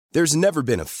There's never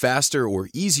been a faster or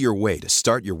easier way to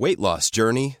start your weight loss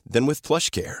journey than with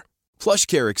PlushCare.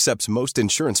 PlushCare accepts most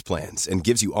insurance plans and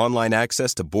gives you online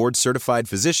access to board-certified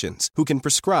physicians who can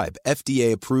prescribe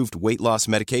FDA-approved weight loss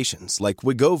medications like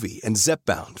Wegovy and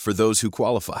Zepbound for those who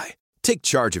qualify. Take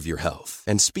charge of your health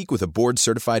and speak with a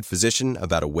board-certified physician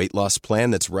about a weight loss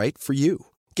plan that's right for you.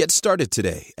 Get started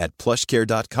today at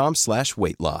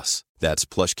plushcare.com/weightloss. That's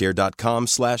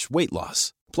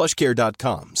plushcare.com/weightloss.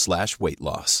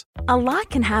 plushcare.com/weightloss. A lot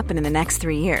can happen in the next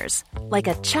 3 years.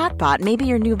 Like a chatbot may be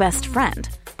your new best friend.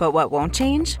 But what won't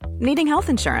change? Needing health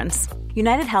insurance.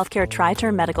 United Healthcare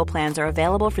Tri-Term Medical Plans are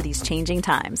available for these changing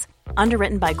times.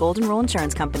 Underwritten by Golden Rule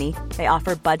Insurance Company, they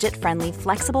offer budget-friendly,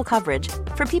 flexible coverage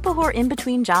for people who are in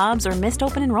between jobs or missed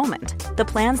open enrollment. The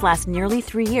plans last nearly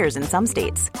 3 years in some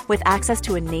states, with access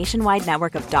to a nationwide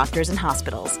network of doctors and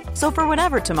hospitals. So for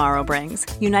whatever tomorrow brings,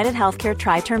 United Healthcare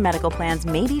Tri-Term Medical Plans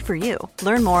may be for you.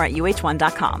 Learn more at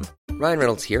uh1.com. Ryan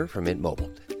Reynolds here from Mint Mobile.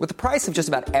 With the price of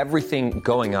just about everything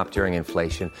going up during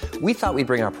inflation, we thought we'd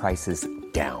bring our prices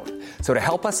down. So to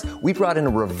help us, we brought in a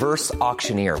reverse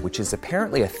auctioneer, which is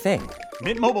apparently a thing.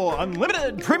 Mint Mobile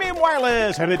Unlimited Premium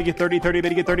Wireless. How to get 30, 30, bit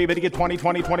to get 30, bit to get 20,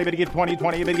 20, 20, bit to get 20,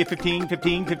 20, bit to get 15,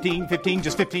 15, 15, 15,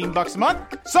 just $15 a month?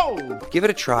 Sold! Give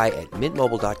it a try at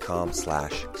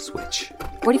mintmobile.com/switch.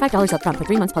 $45 up front for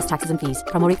 3 months plus taxes and fees.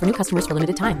 Promo rate for new customers for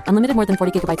limited time. Unlimited more than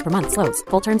 40 gigabytes per month. Slows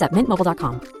full terms at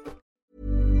mintmobile.com.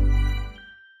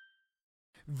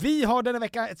 Vi har denna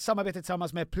vecka ett samarbete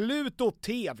tillsammans med Pluto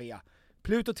TV.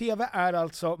 Pluto TV är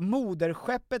alltså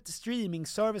moderskeppet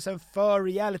streamingservicen för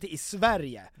reality i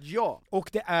Sverige. Ja. Och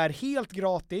det är helt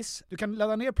gratis. Du kan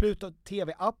ladda ner Pluto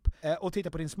TV-app och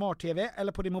titta på din smart-tv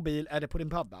eller på din mobil eller på din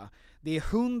padda. Det är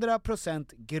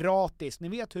 100% gratis. Ni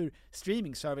vet hur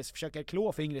streamingservice försöker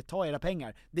klåfingret ta era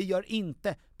pengar. Det gör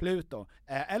inte Pluto.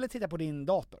 Eller titta på din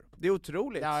dator. Det är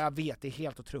otroligt. Ja, jag vet. Det är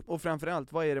helt otroligt. Och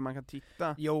framförallt, vad är det man kan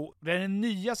titta? Jo, det är den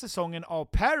nya säsongen av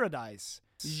Paradise.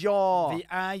 Ja! Vi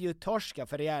är ju torska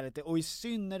för reality och i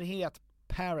synnerhet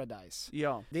Paradise.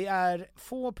 Ja. Det är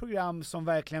få program som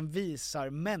verkligen visar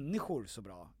människor så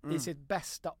bra. I sitt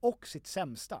bästa och sitt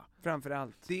sämsta.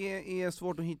 Framförallt. Det är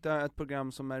svårt att hitta ett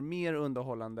program som är mer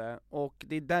underhållande. Och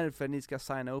det är därför ni ska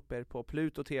signa upp er på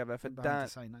Pluto TV. För det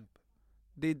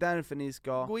är därför ni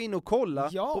ska gå in och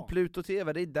kolla på Pluto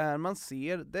TV. Det är där man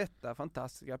ser detta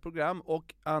fantastiska program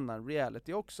och annan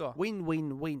reality också. Win,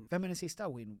 win, win. Vem är den sista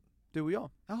win? Du och jag.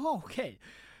 Jaha, okej.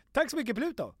 Tack så mycket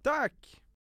Pluto. Tack!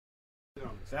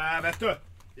 Så här, vet du.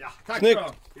 Ja, tack. Snyggt.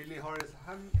 Då. Vill ni ha det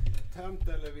här tänt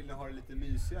eller vill ni ha det lite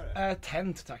mysigare?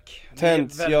 Tänt tack.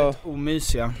 Tänt, det är väldigt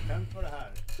omysiga. Tänt var det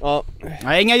här. Ja.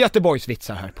 Nej, inga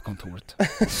Göteborgsvitsar här på kontoret.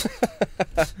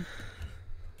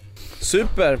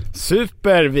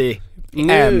 Super vi.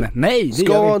 Nu Nej, det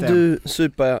ska gör vi inte. du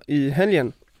supa i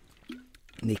helgen.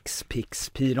 Nix, pix,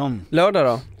 piron. Lördag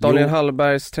då? Daniel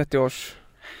Hallbergs 30-års.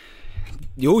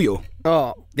 Jo.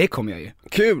 Ja. Det kommer jag ju.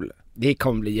 Kul. Det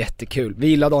kommer bli jättekul. Vi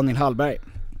gillar Daniel Hallberg.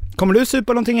 Kommer du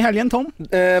supa någonting i helgen, Tom?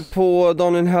 På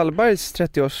Daniel Hallbergs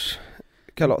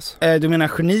 30-årskalas. Du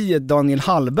menar geniet Daniel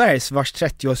Hallbergs vars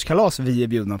 30-årskalas vi är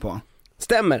bjudna på?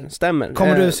 Stämmer.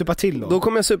 Kommer du supa till då? Då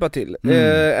kommer jag supa till.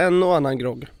 En och annan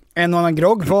grogg. En och annan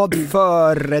grogg, vad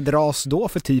föredras då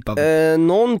för typ av?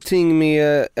 Någonting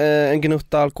med en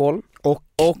gnutta alkohol.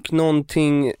 Och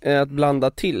någonting att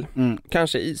blanda till.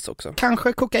 Kanske is också.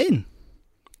 Kanske kokain.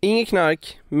 Inget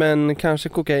knark, men kanske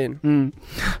kokain.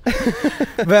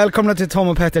 Välkomna till Tom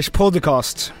och Petters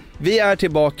podcast. Vi är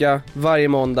tillbaka varje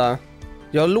måndag.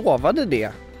 Jag lovade det.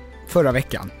 Förra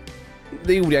veckan.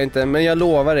 Det gjorde jag inte, men jag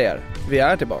lovar er. Vi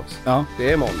är tillbaks. Ja.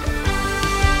 Det är måndag.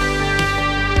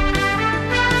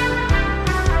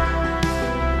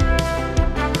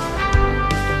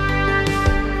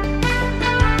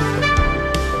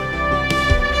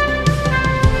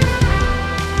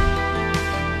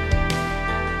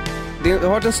 Det har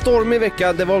varit en stormig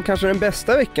vecka. Det var kanske den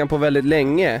bästa veckan på väldigt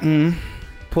länge.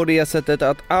 På det sättet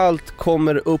att allt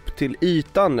kommer upp till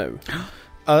ytan nu.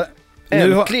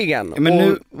 Äntligen. Men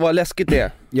nu vad läskigt det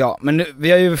är. Ja, men nu,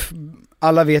 vi har ju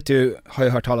alla har ju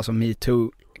hört talas om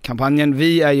MeToo-kampanjen.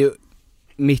 Vi är ju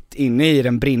mitt inne i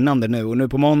den brinnande nu. Och nu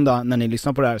på måndag när ni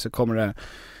lyssnar på det här så kommer det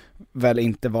väl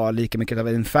inte vara lika mycket av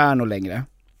en inferno längre.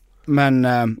 Men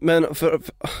för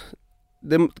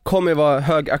det kommer ju vara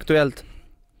högaktuellt.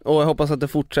 Och jag hoppas att det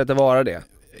fortsätter vara det.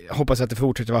 Jag hoppas att det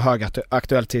fortsätter vara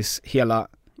högaktuellt tills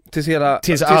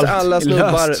alla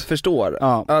snubbar löst. Förstår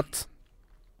att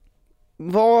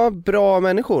vara bra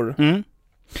människor.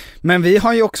 Men vi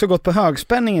har ju också gått på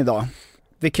högspänning idag.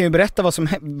 Vi kan ju berätta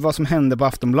vad som hände på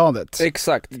Aftonbladet.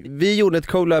 Exakt. Vi gjorde ett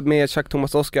collab med Chuck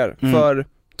Thomas Oscar för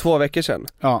 2 veckor sedan.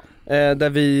 Ja. Där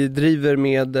vi driver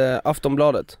med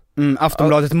Aftonbladet.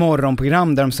 Aftonbladet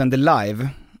morgonprogram där de sänder live.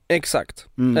 Exakt.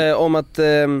 Om att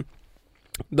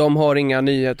de har inga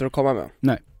nyheter att komma med.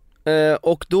 Nej.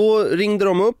 Och då ringde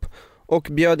de upp och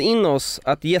bjöd in oss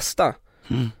att gästa.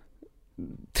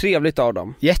 Trevligt av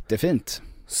dem. Jättefint.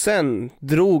 Sen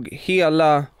drog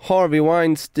hela Harvey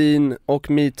Weinstein och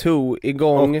Me Too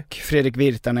igång. Och Fredrik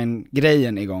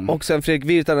Virtanen-grejen igång. Och sen Fredrik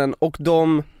Virtanen, och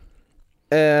de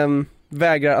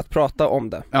vägrar att prata om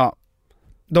det. Ja.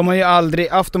 De har ju aldrig,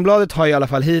 Aftonbladet har ju i alla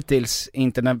fall hittills,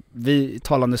 inte när vi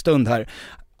talande stund här,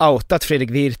 outat Fredrik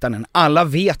Virtanen. Alla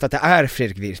vet att det är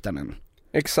Fredrik Virtanen.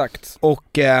 Exakt.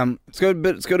 Och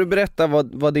ska du berätta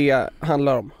vad det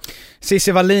handlar om?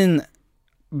 Cissi Wallin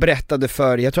berättade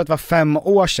för, jag tror att det var 5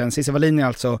 år sedan, Cissi Wallin är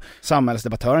alltså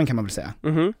samhällsdebattören kan man väl säga,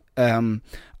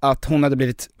 att hon hade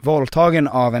blivit våldtagen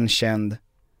av en känd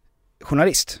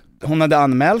journalist. Hon hade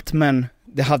anmält, men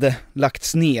det hade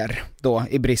lagts ner då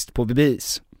i brist på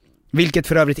bevis. Vilket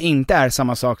för övrigt inte är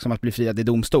samma sak som att bli friad i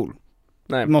domstol.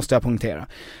 Nej. Måste jag poängtera.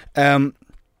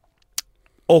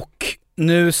 Och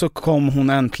nu så kom hon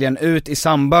äntligen ut i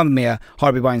samband med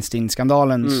Harvey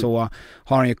Weinstein-skandalen, så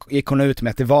gick hon ut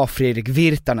med att det var Fredrik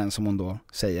Virtanen, som hon då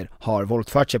säger har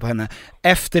våldfört sig på henne.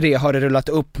 Efter det har det rullat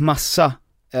upp massa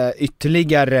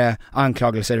ytterligare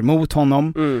anklagelser mot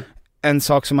honom. En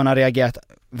sak som man har reagerat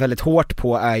väldigt hårt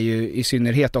på är ju i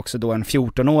synnerhet också då en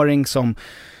 14-åring som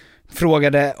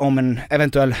frågade om en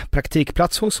eventuell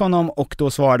praktikplats hos honom, och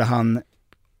då svarade han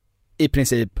i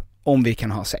princip om vi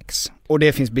kan ha sex. Och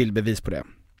det finns bildbevis på det.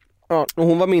 Ja, och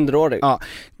hon var minderårig. Ja,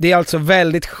 det är alltså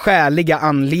väldigt skäliga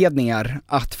anledningar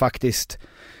att faktiskt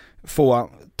få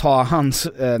ta hans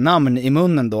namn i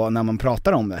munnen då när man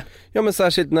pratar om det. Ja, men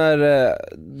särskilt när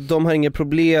de har inga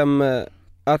problem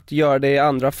att göra det i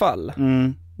andra fall.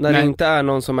 När det inte är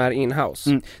någon som är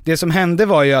in-house. Det som hände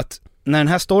var ju att när den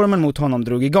här stormen mot honom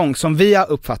drog igång, som vi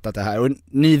har uppfattat det här, och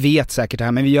ni vet säkert det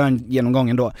här, men vi gör en genomgång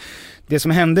ändå. Det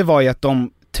som hände var ju att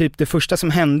det första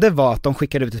som hände var att de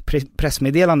skickade ut ett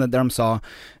pressmeddelande där de sa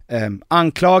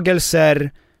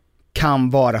anklagelser kan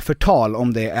vara förtal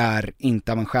om det är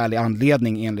inte av en skälig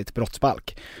anledning enligt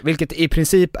brottsbalk. Vilket i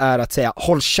princip är att säga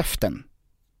håll käften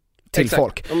till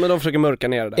folk. Ja, men de försöker mörka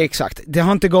ner det där. Exakt. Det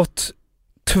har inte gått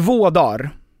 2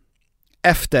 dagar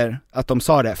efter att de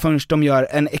sa det förrän de gör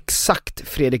en exakt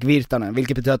Fredrik Virtanen,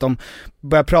 vilket betyder att de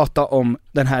börjar prata om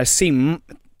den här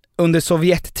under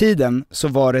Sovjettiden så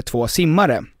var det 2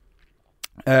 simmare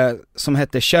som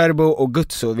hette Scherbo och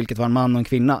Gutsu, vilket var en man och en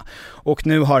kvinna. Och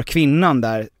nu har kvinnan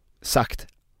där sagt,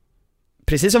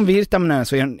 precis som Virtanen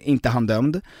så är inte han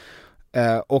dömd,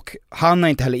 och han har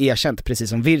inte heller erkänt, precis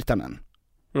som Virtanen.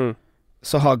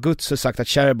 Så har Gutsu sagt att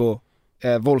Scherbo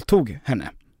våldtog henne.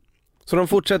 Så de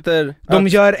fortsätter de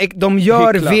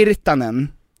gör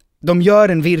Virtanen. De gör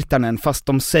en Virtanen fast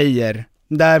de säger,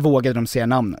 där vågade de säga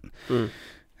namnen.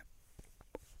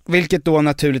 Vilket då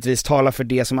naturligtvis talar för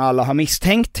det som alla har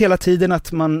misstänkt hela tiden,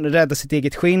 att man räddar sitt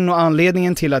eget skinn, och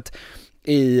anledningen till att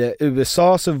i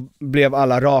USA så blev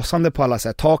alla rasande på alla så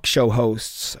här talkshow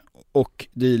hosts och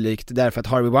dylikt, därför att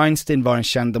Harvey Weinstein var en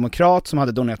känd demokrat som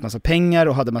hade donerat massa pengar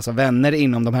och hade massa vänner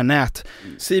inom de här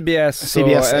CBS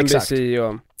och NBC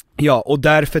och... Ja, och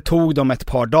därför tog de ett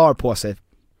par dagar på sig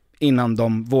innan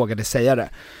de vågade säga det.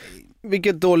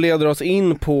 Vilket då leder oss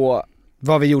in på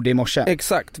vad vi gjorde i morse.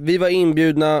 Exakt, vi var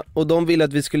inbjudna och de ville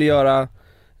att vi skulle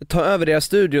ta över deras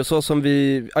studio så som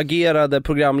vi agerade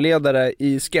programledare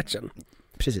i sketchen.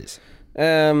 Precis.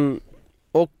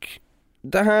 Och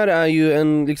det här är ju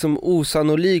en liksom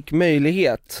osannolik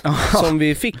möjlighet som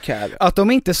vi fick här. Att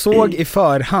de inte såg i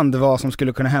förhand vad som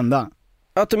skulle kunna hända.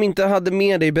 Att de inte hade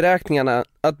med det i beräkningarna,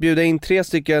 att bjuda in 3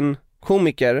 stycken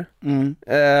komiker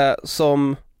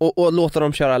som och låta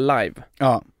dem köra live.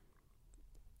 Ja.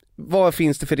 Vad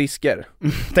finns det för risker?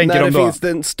 Tänker när de det då? finns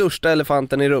den största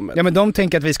elefanten i rummet. Ja, men de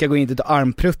tänker att vi ska gå in och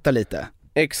armprutta lite.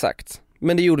 Exakt,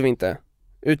 men det gjorde vi inte.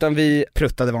 Utan vi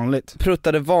pruttade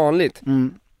vanligt.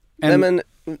 Nej, men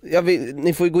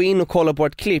ni får ju gå in och kolla på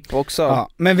ett klipp också. Ja,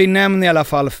 men vi nämner i alla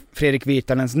fall Fredrik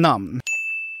Virtanens namn.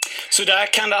 Så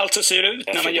där kan det alltså se ut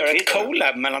när man gör ett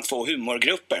collab mellan 2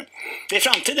 humorgrupper. Det är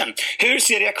framtiden. Hur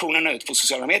ser reaktionerna ut på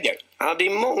sociala medier? Ja, det är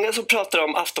många som pratar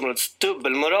om Aftonbladets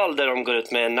dubbelmoral där de går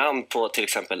ut med namn på till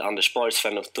exempel Anders Borg,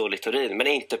 Sven Otto och Littorin, men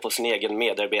inte på sin egen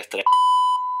medarbetare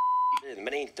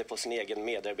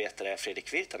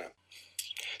Fredrik Virtanen.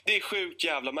 Det är sjukt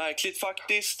jävla märkligt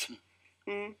faktiskt.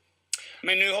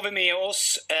 Men nu har vi med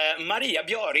oss Maria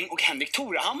Björing och Henrik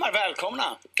Torehammar. Välkomna!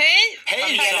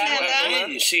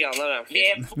 Hej! Tjenare!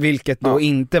 Vilket då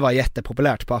inte var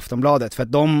jättepopulärt på Aftonbladet, för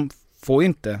att de får ju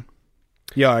inte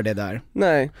göra det där.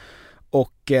 Nej.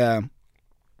 och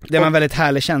det var en väldigt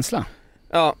härlig känsla.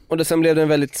 Ja, och sen blev det en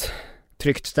väldigt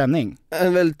tryckt stämning.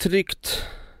 En väldigt tryckt,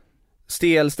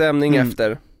 stel stämning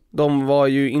efter. De var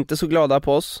ju inte så glada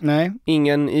på oss. Nej.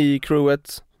 Ingen i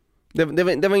crewet.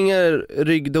 Det var inga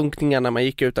ryggdunkningar när man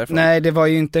gick ut därifrån. Nej, det var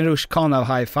ju inte en rutschkana av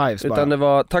high fives bara. Utan det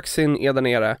var taxin är där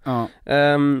nere. Ja.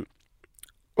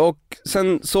 Och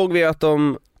sen såg vi att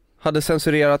de hade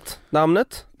censurerat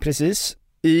namnet. Precis.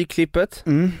 I klippet.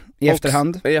 I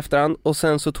efterhand. Och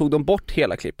sen så tog de bort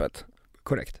hela klippet.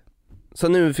 Korrekt. Så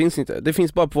nu finns det inte. Det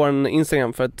finns bara på vår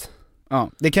Instagram för att...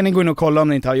 Ja, det kan ni gå in och kolla om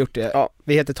ni inte har gjort det. Ja.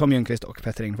 Vi heter Tom Ljungqvist och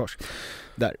Petter Ingfors.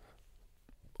 Där.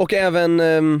 Och även...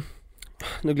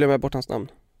 nu glömmer jag bort hans namn.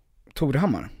 Tore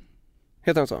Hammar.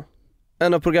 Heter han så?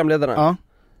 En av programledarna. Ja.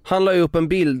 Han la ju upp en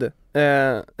bild,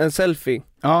 en selfie.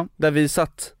 Ja. Där vi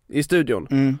satt i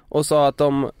studion. Och sa att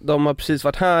de har precis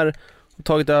varit här och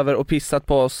tagit över och pissat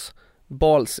på oss.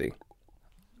 Ballsy.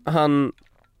 Han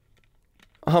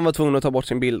var tvungen att ta bort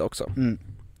sin bild också.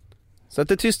 Så att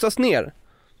det tystas ner.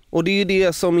 Och det är ju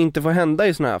det som inte får hända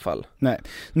i såna här fall. Nej.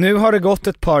 Nu har det gått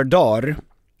ett par dagar.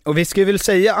 Och vi ska väl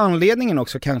säga anledningen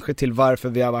också kanske till varför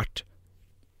vi har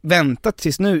väntat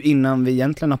tills nu innan vi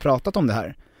egentligen har pratat om det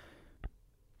här.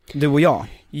 Du och jag.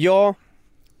 Ja.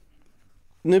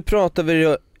 Nu pratar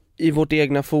vi i vårt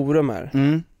egna forum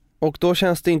här. Och då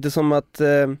känns det inte som att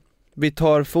vi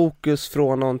tar fokus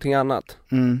från någonting annat.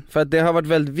 För att det har varit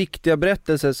väldigt viktiga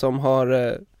berättelser som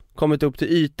har kommit upp till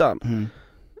ytan.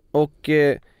 Och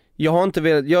jag har inte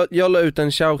velat, jag la ut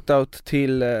en shoutout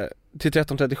till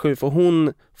 1337 för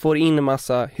hon får in en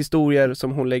massa historier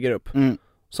som hon lägger upp.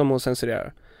 Som hon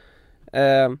censurerar.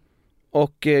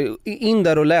 Och in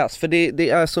där och läs, för det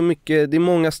är så mycket, det är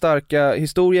många starka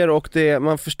historier och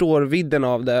man förstår vidden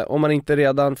av det om man inte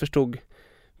redan förstod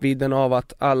vidden av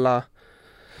att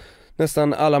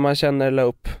nästan alla man känner la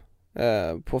upp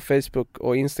på Facebook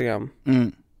och Instagram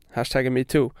hashtaggen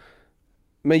MeToo.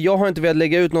 Men jag har inte velat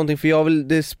lägga ut någonting för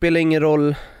det spelar ingen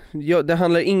roll, det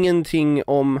handlar ingenting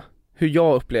om hur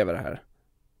jag upplever det här.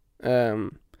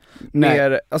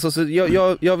 Mer, alltså, så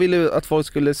jag ville att folk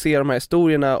skulle se de här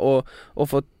historierna och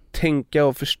få tänka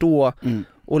och förstå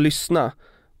och lyssna.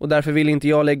 Och därför vill inte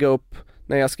jag lägga upp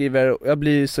när jag skriver, jag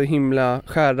blir så himla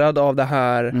skärrad av det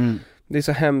här. Det är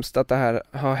så hemskt att det här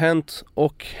har hänt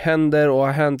och händer och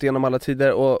har hänt genom alla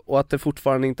tider och att det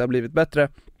fortfarande inte har blivit bättre.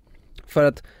 För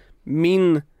att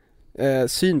min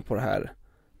syn på det här,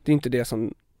 det är inte det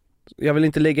som... Jag vill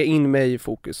inte lägga in mig i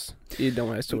fokus i de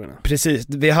här historierna. Precis,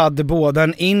 vi hade båda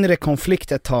en inre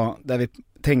konflikt ett tag där vi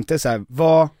tänkte så här: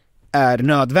 vad är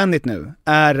nödvändigt nu?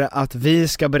 Är att vi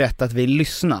ska berätta att vi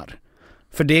lyssnar?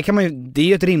 För det kan det är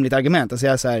ju ett rimligt argument att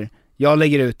säga så här: jag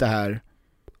lägger ut det här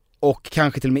och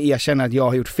kanske till och med erkänner att jag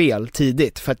har gjort fel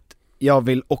tidigt, för att jag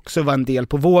vill också vara en del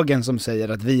på vågen som säger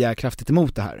att vi är kraftigt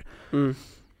emot det här.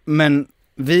 Men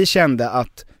vi kände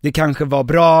att det kanske var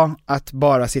bra att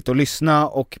bara sitta och lyssna,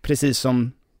 och precis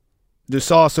som du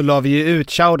sa så la vi ju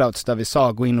ut shoutouts där vi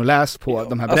sa gå in och läs på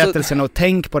de här berättelserna och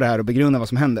tänk på det här och begrunda vad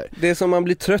som händer. Det som man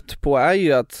blir trött på är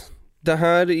ju att det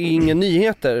här är inga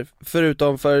nyheter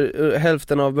förutom för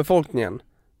hälften av befolkningen.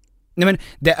 Nej, men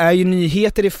det är ju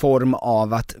nyheter i form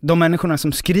av att de människorna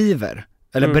som skriver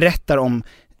eller berättar om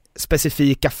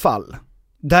specifika fall,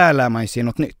 där lär man ju se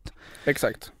något nytt.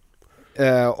 Exakt.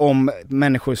 Om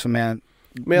människor som är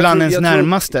bland ens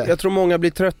närmaste. Jag tror många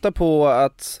blir trötta på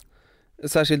att,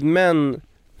 särskilt män,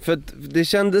 för det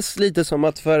kändes lite som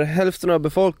att för hälften av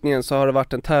befolkningen så har det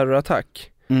varit en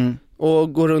terrorattack.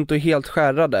 Och går runt och är helt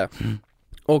skärrade.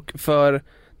 Och för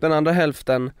den andra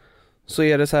hälften så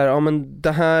är det så här, ja men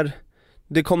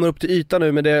det kommer upp till ytan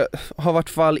nu, men det har varit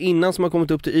fall innan som har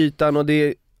kommit upp till ytan och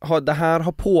det här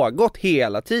har pågått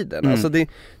hela tiden. Alltså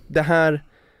det här,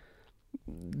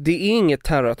 det är inget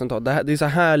terrorattentat, det är så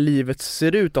här livet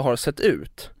ser ut och har sett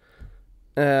ut.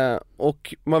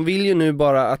 Och man vill ju nu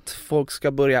bara att folk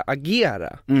ska börja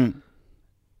agera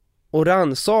och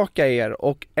ransaka er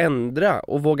och ändra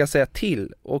och våga säga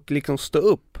till och liksom stå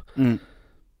upp.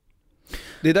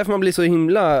 Det är därför man blir så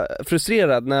himla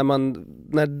frustrerad när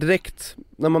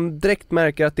man direkt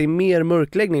märker att det är mer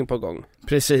mörkläggning på gång.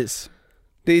 Precis.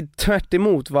 Det är tvärt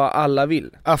emot vad alla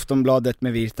vill. Aftonbladet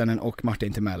med Virtanen och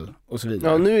Martin Timell och så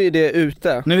vidare. Ja, nu är det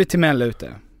ute. Nu är Timell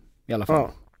ute i alla fall.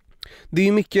 Ja. Det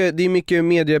är mycket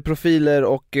medieprofiler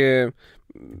och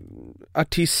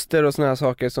artister och såna här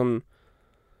saker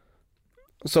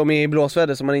som är i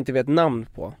blåsväder som man inte vet namn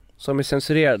på, som är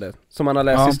censurerade, som man har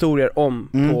läst historier om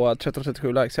på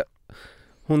 1337 likes.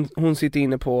 Hon sitter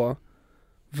inne på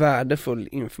värdefull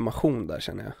information där,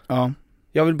 känner jag. Ja.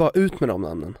 Jag vill bara ut med de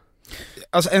namnen.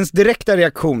 Alltså ens direkta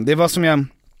reaktion, det var som jag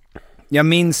Jag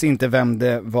minns inte vem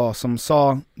det var som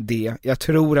sa det. Jag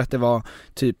tror att det var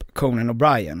typ Conan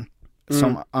O'Brien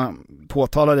som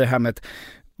påtalade det här med att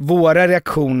våra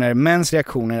reaktioner, mäns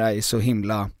reaktioner är ju så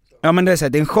himla... Ja, men det är så här,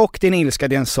 det är en chock, det är en ilska,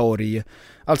 det är en sorg.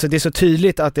 Alltså det är så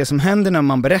tydligt att det som händer när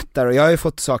man berättar, och jag har ju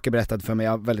fått saker berättat för mig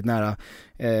av väldigt nära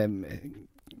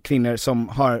kvinnor som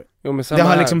har... det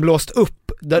har liksom blåst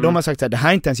upp. De har sagt så här, det här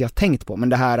är inte ens jag tänkt på, men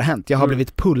det här har hänt. Jag har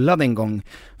blivit pullad en gång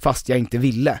fast jag inte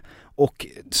ville. Och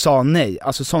sa nej,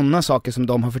 alltså sådana saker som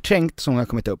de har förträngt som har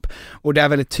kommit upp. Och det är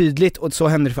väldigt tydligt, och så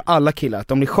händer det för alla killar, att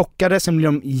de blir chockade, sen blir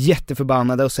de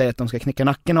jätteförbannade och säger att de ska knäcka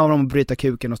nacken av dem och bryta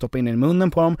kuken och stoppa in den i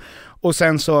munnen på dem. Och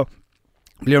sen så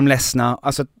blir de ledsna,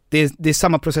 alltså det är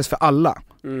samma process för alla.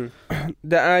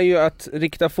 Det är ju att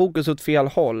rikta fokus åt fel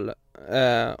håll,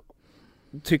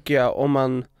 tycker jag, om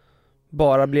man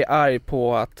bara blir arg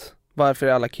på att varför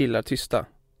är alla killar tysta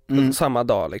samma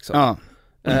dag liksom.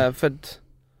 För att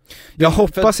jag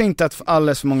hoppas inte att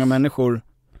alldeles för många människor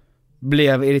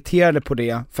blev irriterade på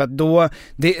det, för att då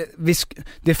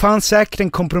det fanns säkert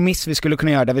en kompromiss vi skulle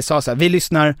kunna göra där vi sa så här: vi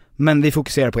lyssnar men vi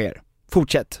fokuserar på er.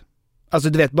 Fortsätt. Alltså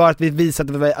du vet, bara att vi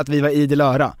visade att vi var idel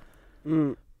öra.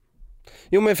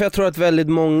 Jo, men för jag tror att väldigt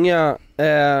många,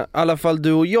 i alla fall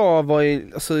du och jag var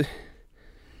i, alltså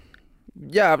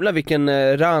jävla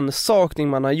vilken rannsakning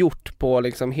man har gjort på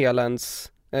liksom hela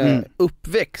ens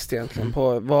uppväxt egentligen,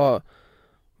 på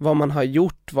vad man har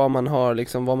gjort, vad man har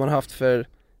liksom, vad man har haft för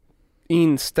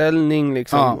inställning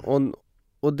liksom,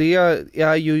 och det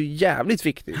är ju jävligt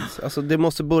viktigt. Alltså det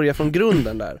måste börja från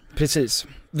grunden där. Precis.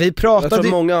 Vi pratade... Jag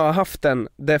tror många har haft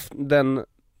den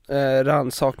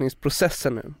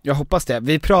rannsakningsprocessen nu. Jag hoppas det.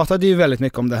 Vi pratade ju väldigt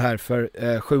mycket om det här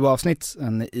för 7 avsnitt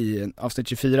i avsnitt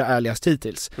 24, ärligast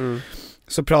hittills.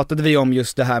 Så pratade vi om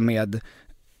just det här med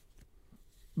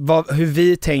hur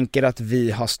vi tänker att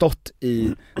vi har stått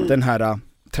i den här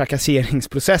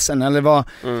trakasseringsprocessen, eller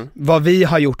vad vi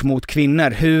har gjort mot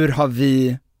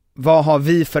kvinnor. Vad har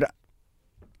vi för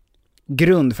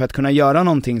grund för att kunna göra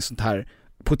någonting sånt här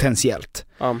potentiellt.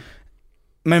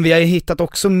 Men vi har ju hittat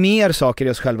också mer saker i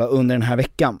oss själva under den här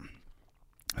veckan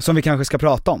som vi kanske ska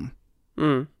prata om.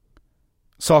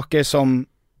 Saker som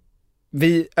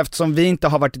eftersom vi inte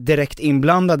har varit direkt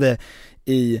inblandade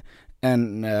i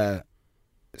en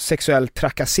sexuell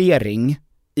trakassering,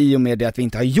 i och med det att vi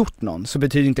inte har gjort någon, så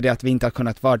betyder inte det att vi inte har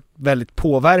kunnat vara väldigt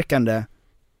påverkande.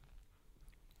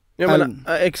 Ja, men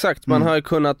exakt, man har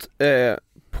kunnat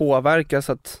påverka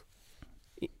så att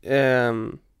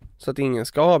ingen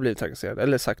ska ha blivit trakasserad,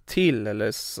 eller sagt till,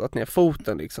 eller satt ner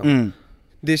foten liksom.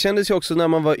 Det kändes ju också när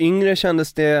man var yngre,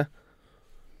 kändes det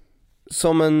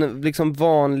som en liksom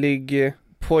vanlig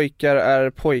pojkar är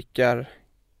pojkar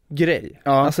grej.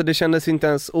 Alltså det kändes inte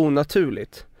ens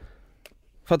onaturligt.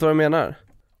 Fattar vad jag menar?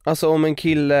 Alltså om en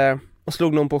kille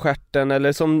slog någon på stjärten,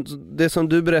 eller som det som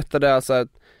du berättade, alltså att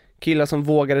killar som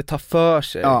vågade ta för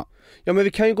sig. Ja, men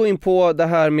vi kan ju gå in på det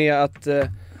här med att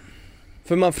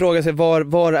för man frågar sig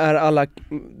var är alla,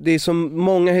 det är så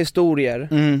många historier.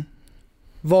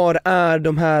 Var är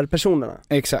de här personerna?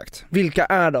 Exakt. Vilka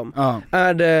är de?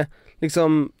 Är det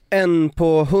liksom 1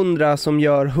 på 100 som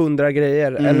gör 100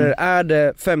 grejer, eller är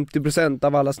det 50%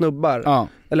 av alla snubbar?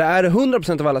 Eller är det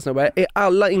 100% av alla snubbar? Är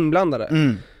alla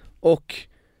inblandade? Och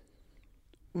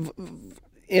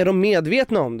är de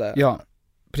medvetna om det? Ja,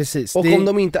 precis. Och om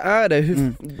de inte är det,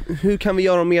 hur kan vi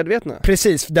göra dem medvetna?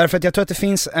 Precis, därför att jag tror att det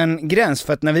finns en gräns.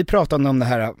 För att när vi pratade om det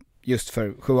här just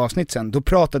för 7 avsnitt sen, då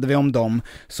pratade vi om dem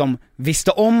som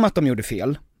visste om att de gjorde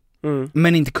fel,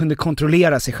 men inte kunde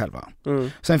kontrollera sig själva.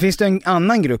 Sen finns det en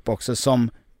annan grupp också som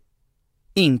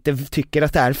inte tycker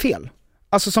att det är fel.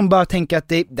 Alltså som bara tänker att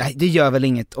det gör väl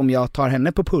inget om jag tar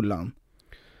henne på pullan.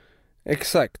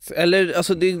 Exakt. Eller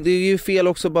alltså det är ju fel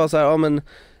också bara så här, ja men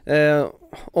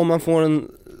om man får en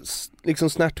liksom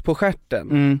snärt på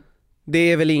stjärten,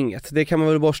 det är väl inget, det kan man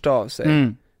väl borsta av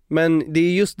sig. Men det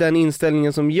är just den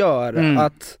inställningen som gör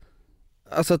att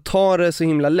alltså ta det så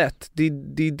himla lätt. Det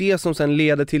är det som sen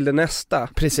leder till det nästa.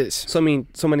 Precis. Som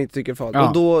man inte tycker är farligt.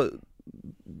 Och då,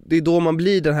 det är då man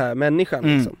blir den här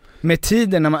människan liksom. Med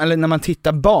tiden när man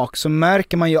tittar bak, så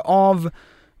märker man ju av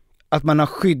att man har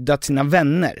skyddat sina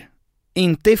vänner.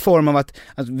 Inte i form av att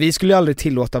vi skulle aldrig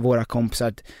tillåta våra kompisar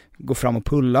att gå fram och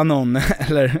pulla någon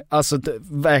eller alltså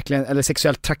verkligen, eller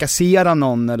sexuellt trakassera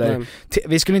någon, eller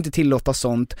vi skulle inte tillåta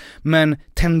sånt, men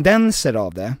tendenser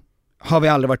av det har vi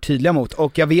aldrig varit tydliga mot.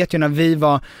 Och jag vet ju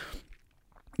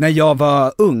när jag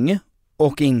var ung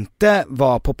och inte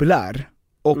var populär,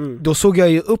 och då såg jag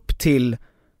ju upp till,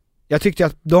 jag tyckte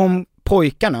att de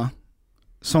pojkarna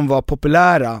som var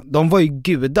populära, de var ju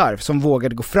gudar som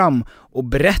vågade gå fram och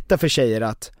berätta för tjejer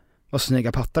att vad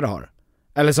snygga pattar du har.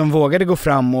 Eller som vågade gå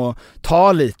fram och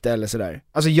ta lite eller sådär.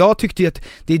 Alltså jag tyckte ju att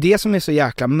det är det som är så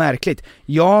jäkla märkligt.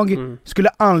 Jag skulle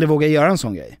aldrig våga göra en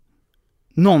sån grej.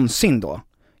 Någonsin då.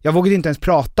 Jag vågade inte ens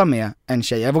prata med en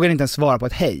tjej. Jag vågade inte ens svara på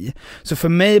ett hej. Så för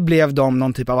mig blev de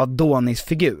någon typ av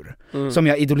Adonis-figur som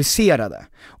jag idoliserade.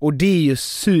 Och det är ju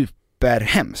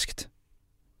superhemskt.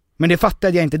 Men det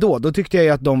fattade jag inte då. Då tyckte jag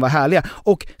ju att de var härliga.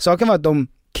 Och saken var att de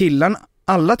killarna,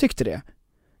 alla tyckte det.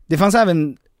 Det fanns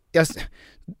även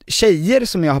tjejer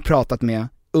som jag har pratat med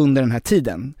under den här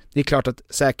tiden. Det är klart att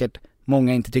säkert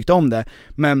många inte tyckte om det.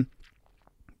 Men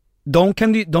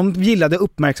de gillade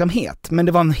uppmärksamhet. Men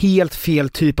det var en helt fel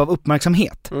typ av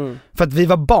uppmärksamhet. För att vi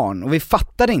var barn och vi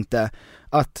fattade inte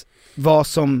att vad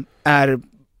som är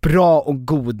bra och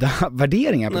goda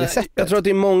värderingar på det sättet. Jag tror att det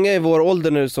är många i vår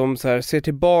ålder nu som så här ser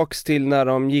tillbaks till när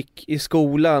de gick i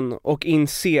skolan och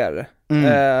inser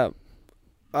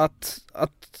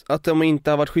att de inte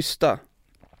har varit schyssta.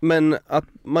 Men att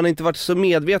man inte varit så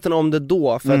medveten om det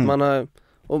då för att man har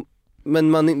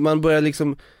men man börjar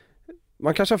liksom,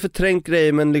 man kanske har förträngt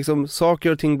grejer, men liksom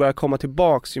saker och ting börjar komma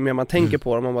tillbaks ju mer man tänker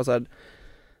på dem. Man bara så här,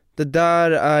 det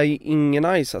där är ingen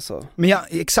nice alltså. Men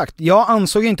exakt, jag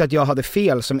ansåg inte att jag hade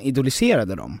fel som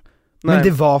idoliserade dem. Men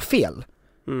det var fel.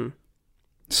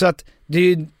 Så att det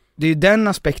är ju den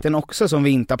aspekten också som vi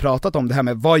inte har pratat om, det här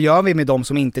med vad gör vi med dem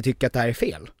som inte tycker att det här är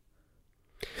fel?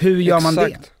 Hur gör man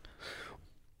det?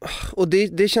 Och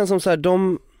det känns som så här,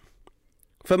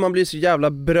 för man blir så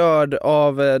jävla berörd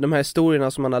av de här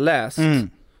historierna som man har läst.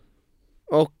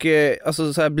 Och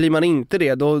alltså så här, blir man inte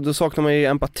det, då saknar man ju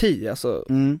empati alltså.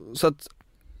 Så att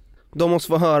de måste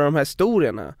få höra de här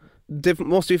historierna. Det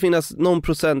måste ju finnas någon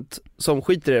procent som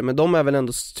skiter i det, men de är väl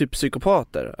ändå typ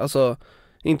psykopater. Alltså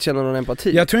inte känna någon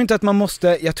empati. Jag tror inte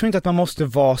att man måste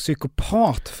vara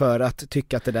psykopat för att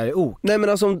tycka att det där är ok. Nej, men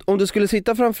alltså om du skulle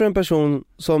sitta framför en person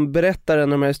som berättar en av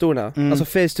de här historierna, alltså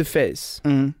face to face,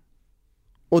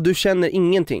 och du känner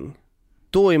ingenting,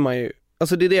 då är man ju,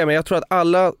 alltså det är det, men jag tror att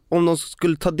alla, om de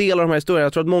skulle ta del av de här historierna,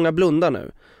 jag tror att många blundar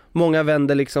nu. Många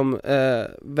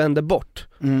vänder bort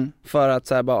för att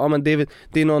så här, bara, ja men det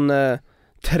är någon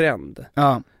trend.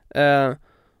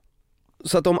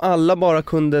 Så att om alla bara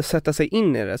kunde sätta sig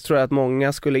in i det, så tror jag att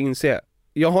många skulle inse.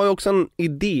 Jag har ju också en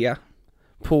idé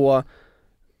på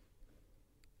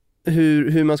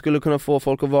hur man skulle kunna få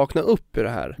folk att vakna upp i det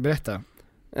här. Berätta.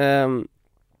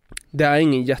 Det är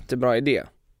ingen jättebra idé,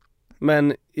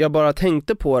 men jag bara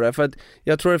tänkte på det för att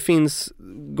jag tror det finns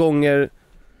gånger,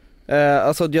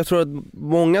 alltså jag tror att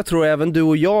många tror, även du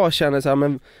och jag känner så här,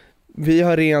 men vi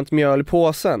har rent mjöl i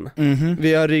påsen,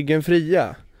 vi har ryggen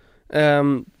fria.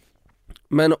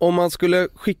 Men om man skulle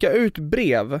skicka ut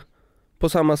brev på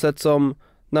samma sätt som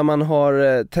när man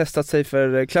har testat sig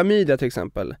för klamydia till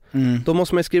exempel, då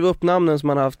måste man skriva upp namnen som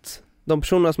man har haft, de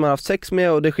personerna som man har haft sex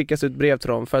med, och det skickas ut brev till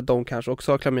dem för att de kanske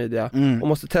också har klamydia och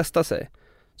måste testa sig.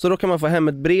 Så då kan man få hem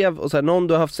ett brev och säga, någon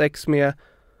du har haft sex med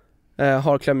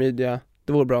har klamydia,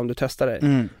 det vore bra om du testar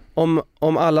dig.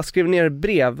 Om alla skriver ner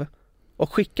brev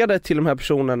och skickade till de här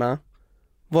personerna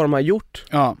vad de har gjort,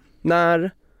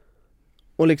 när,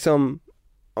 och liksom,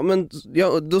 ja, men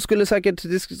då skulle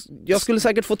jag skulle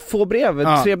säkert få 2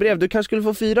 brev, 3 brev, du kanske skulle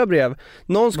få 4 brev.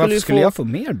 Någon skulle Varför skulle jag få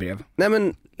mer brev? Nej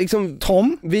men liksom,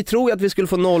 Tom, vi tror ju att vi skulle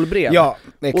få 0 brev. Ja,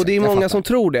 exakt, och det är många som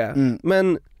tror det.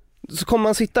 Men så kommer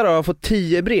man sitta där och få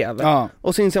 10 brev.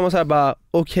 Och så inser man så här bara,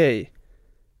 okej,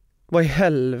 vad i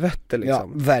helvete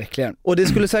liksom. Ja, verkligen. Och det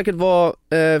skulle säkert vara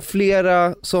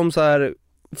flera som så här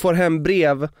får hem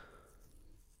brev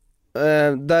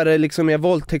där det liksom är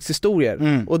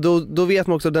våldtäktshistorier. Och då vet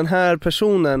man också att den här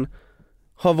personen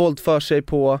har våld för sig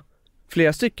på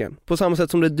flera stycken. På samma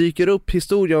sätt som det dyker upp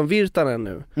historier om Virtanen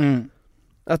nu.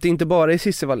 Att det inte bara är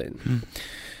Cissi Wallin.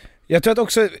 Jag tror att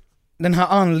också den här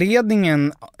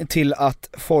anledningen till att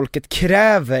folket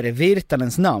kräver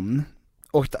Virtanens namn,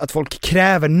 och att folk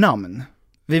kräver namn,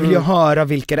 vi vill ju höra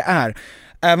vilka det är,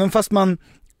 även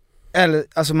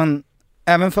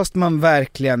fast man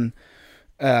verkligen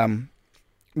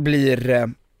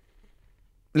blir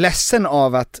ledsen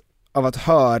av att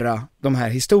höra de här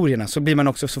historierna, så blir man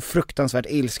också så fruktansvärt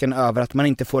ilsken över att man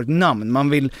inte får ett namn. Man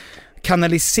vill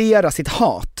kanalisera sitt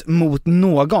hat mot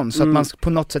någon så att man på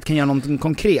något sätt kan göra någonting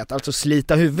konkret, alltså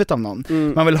slita huvudet av någon.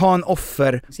 Man vill ha en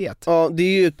offer. Ja, det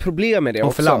är ju ett problem med det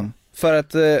också. För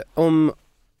att om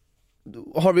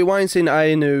Harvey Weinstein är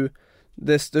ju nu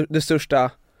det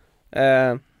största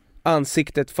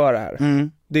ansiktet för det här.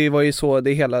 Det var ju så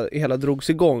det hela drogs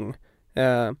igång.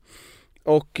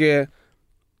 Och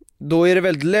då är det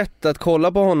väldigt lätt att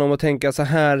kolla på honom och tänka, så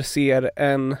här ser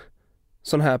en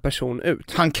sån här person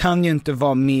ut. Han kan ju inte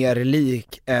vara mer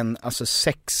lik en, alltså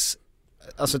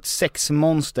alltså ett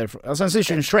sexmonster, alltså en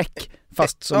sån Shrek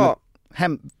fast som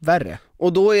värre.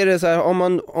 Och då är det så här,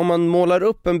 om man målar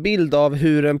upp en bild av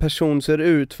hur en person ser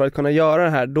ut för att kunna göra det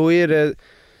här,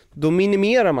 då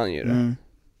minimerar man ju det.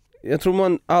 Jag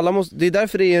tror alla måste, det är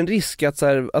därför det är en risk att så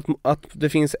här, att det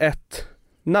finns ett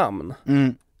namn.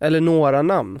 Eller några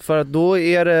namn, för att då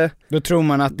är det, då tror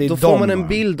man att det är då får man en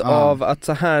bild av att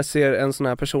så här ser en sån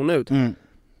här person ut.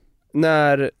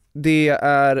 När det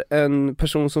är en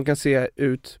person som kan se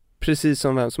ut precis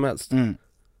som vem som helst.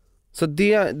 Så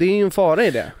det är ju en fara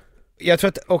i det. Jag tror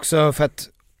att också, för att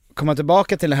komma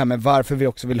tillbaka till det här med varför vi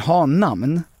också vill ha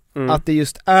namn, att det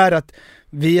just är att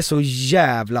vi är så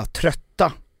jävla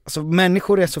trötta. Alltså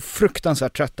människor är så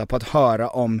fruktansvärt trötta på att höra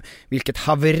om vilket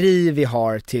haveri vi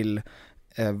har till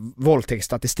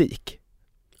våldtäktsstatistik.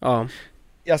 Ja.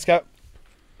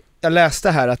 Jag läste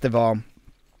här att det var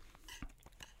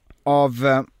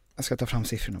jag ska ta fram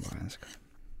siffrorna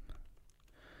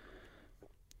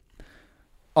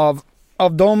bara.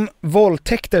 Av de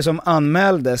våldtäkter som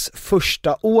anmäldes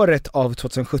första året av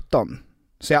 2017,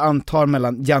 så jag antar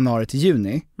mellan januari till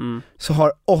juni, så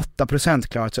har 8%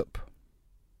 klarats upp.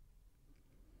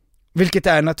 Vilket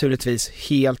är naturligtvis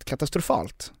helt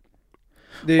katastrofalt.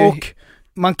 Och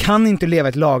man kan inte leva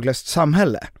ett laglöst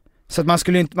samhälle. Så att man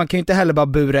kan ju inte heller bara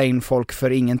bura in folk för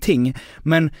ingenting.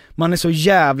 Men man är så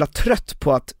jävla trött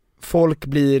på att folk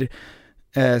blir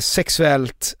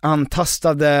sexuellt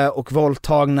antastade och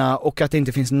våldtagna, och att det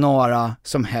inte finns några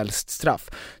som helst straff.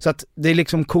 Så att det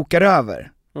liksom kokar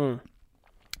över.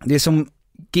 Det är som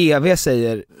GV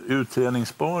säger,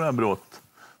 utredningsbara brott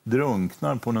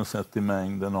drunknar på något sätt i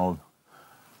mängden av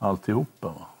alltihopa,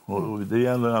 va? Och det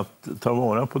gäller att ta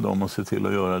vara på dem och se till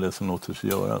att göra det som låter sig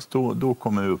göras. Då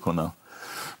kommer vi att kunna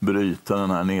bryta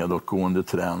den här nedåtgående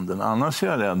trenden. Annars är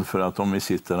jag rädd för att om vi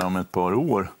sitter här om ett par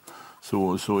år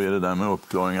så är det där med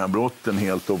uppklaring av brott en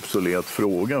helt obsolet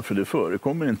fråga, för det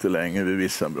förekommer inte längre vid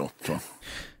vissa brott. Va?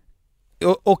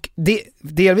 Och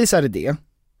delvis är det.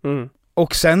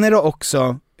 Och sen är det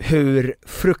också hur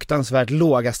fruktansvärt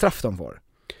låga straff de får.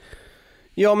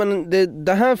 Ja, men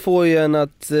det här får ju en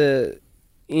att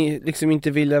liksom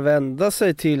inte vilja vända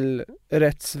sig till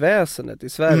rättsväsendet i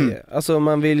Sverige. Alltså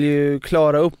man vill ju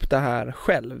klara upp det här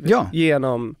själv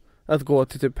genom att gå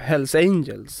till typ Hells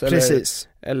Angels. Precis.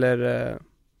 Eller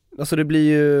alltså det blir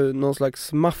ju någon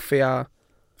slags maffia.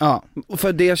 Ja.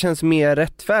 För det känns mer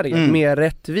rättfärdigt, mer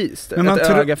rättvist. Men ett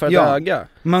öga för ett öga.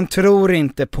 Man tror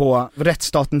inte på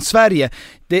rättsstaten Sverige.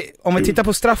 Om vi tittar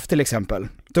på straff till exempel,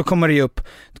 då kommer det ju upp.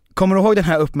 Kommer du ihåg den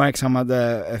här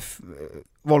uppmärksammade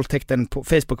våldtäkten på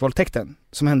Facebook-våldtäkten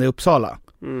som hände i Uppsala?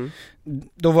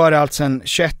 Då var det alltså en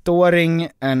 21-åring,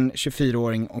 en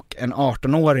 24-åring och en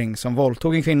 18-åring som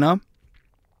våldtog en kvinna.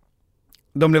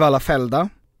 De blev alla fällda.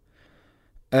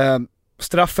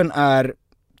 Straffen är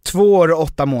 2 år och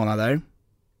 8 månader,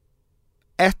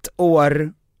 1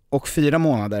 år och 4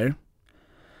 månader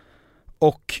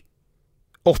och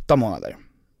 8 månader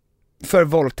för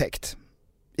våldtäkt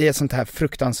i ett sånt här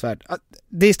fruktansvärt.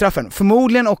 Det är straffen.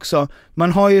 Förmodligen också,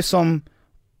 man har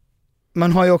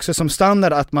ju också som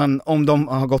standard att man, om de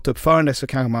har gått uppförande, så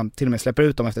kanske man till och med släpper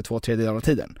ut dem efter 2/3 av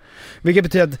tiden. Vilket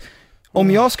betyder att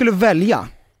om jag skulle välja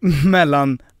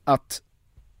mellan att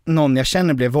någon jag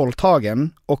känner blir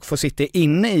våldtagen och får sitta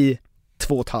inne i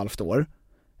 2,5 år,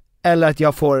 eller att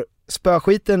jag får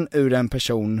spöskiten ur en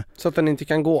person så att den inte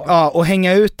kan gå. Ja, och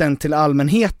hänga ut den till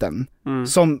allmänheten.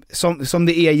 Som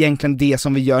det är egentligen det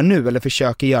som vi gör nu, eller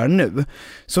försöker göra nu.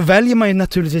 Så väljer man ju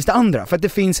naturligtvis det andra, för att det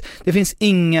finns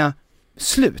inga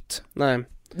slut. Nej.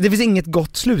 Det finns inget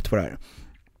gott slut på det här.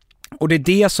 Och det är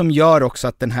det som gör också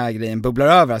att den här grejen bubblar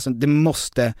över. Alltså det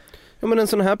måste... Ja, men en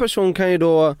sån här person kan ju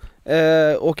då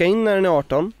åka in när den är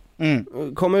 18,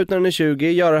 komma ut när den är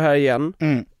 20, göra det här igen,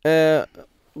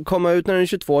 komma ut när den är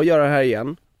 22, göra det här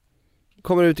igen,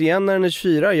 kommer ut igen när den är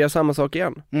 24, gör samma sak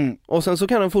igen. Och sen så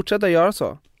kan den fortsätta göra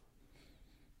så.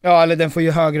 Ja, eller den får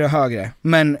ju högre och högre.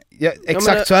 Men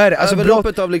exakt så är det. Alltså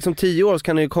loppet av liksom 10 år så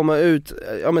kan den ju komma ut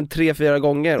 3-4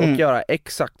 gånger och göra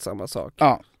exakt samma sak.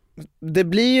 Ja. Det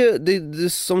blir ju, det,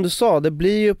 som du sa, det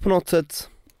blir ju på något sätt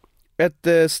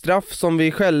ett straff som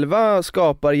vi själva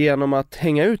skapar genom att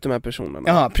hänga ut de här personerna.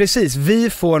 Ja, precis. Vi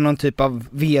får någon typ av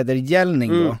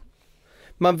vedergällning då.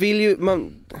 Man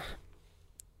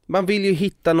vill ju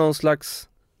hitta någon slags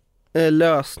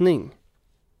lösning.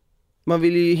 Man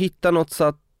vill ju hitta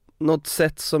något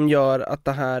sätt som gör att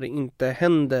det här inte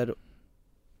händer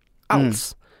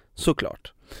alls,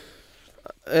 såklart.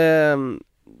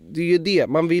 Det är ju det.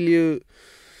 Man vill ju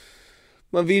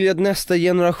att nästa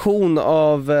generation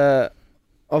av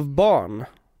barn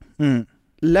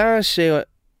lär sig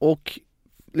och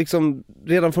liksom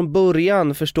redan från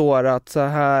början förstår att så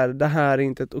här, det här är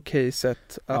inte ett okej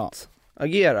sätt att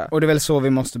agera. Och det är väl så vi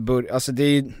måste börja, alltså det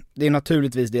är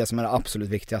naturligtvis det som är det absolut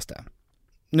viktigaste.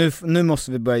 Nu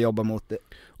måste vi börja jobba mot det.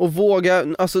 Och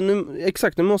våga, alltså nu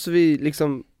måste vi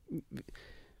liksom,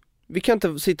 vi kan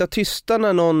inte sitta tysta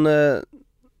när någon,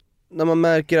 när man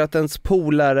märker att ens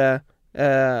polare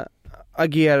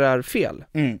agerar fel.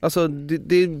 Alltså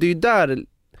det är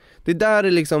där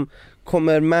det liksom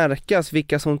kommer märkas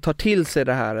vilka som tar till sig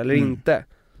det här eller inte.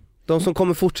 De som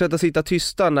kommer fortsätta sitta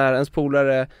tysta när ens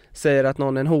polare säger att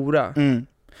någon är en hora.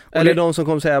 Eller de som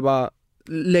kommer säga bara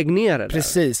lägg ner det.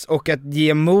 Precis, och att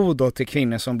ge mod då till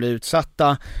kvinnor som blir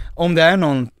utsatta, om det är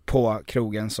någon på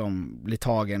krogen som blir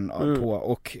tagen på,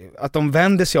 och att de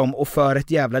vänder sig om och för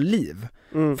ett jävla liv.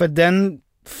 För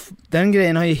den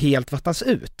grejen har ju helt vattnats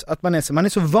ut. Att man är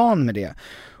så van med det.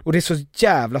 Och det är så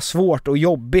jävla svårt och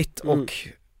jobbigt och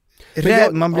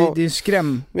man blir det är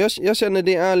skräm. Jag känner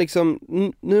det är liksom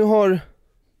nu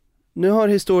har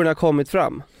historierna kommit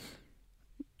fram.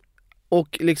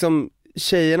 Och liksom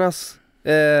tjejernas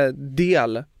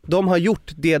del, de har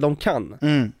gjort det de kan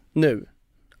nu.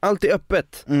 Allt är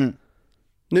öppet.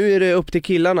 Nu är det upp till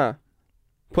killarna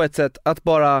på ett sätt att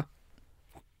bara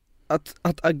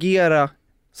att agera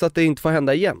så att det inte får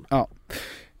hända igen. Ja.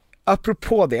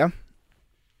 Apropå det,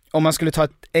 om man skulle ta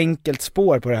ett enkelt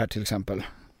spår på det här till exempel.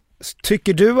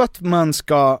 Tycker du att man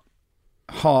ska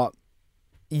ha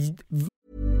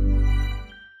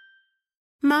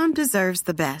Mom deserves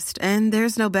the best, and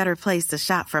there's no better place to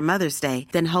shop for Mother's Day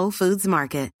than Whole Foods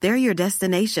Market. They're your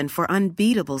destination for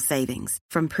unbeatable savings,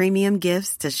 from premium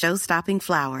gifts to show-stopping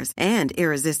flowers and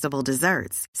irresistible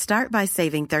desserts. Start by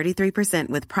saving 33%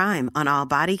 with Prime on all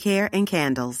body care and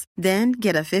candles. Then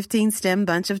get a 15-stem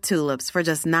bunch of tulips for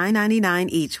just $9.99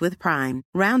 each with Prime.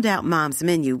 Round out Mom's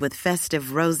menu with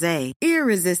festive rosé,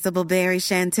 irresistible berry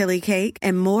chantilly cake,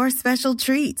 and more special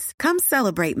treats. Come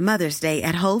celebrate Mother's Day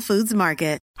at Whole Foods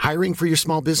Market. Hiring for your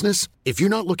small business? If you're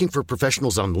not looking for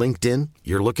professionals on LinkedIn,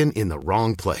 you're looking in the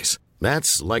wrong place.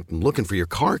 That's like looking for your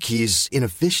car keys in a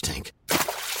fish tank.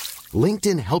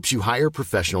 LinkedIn helps you hire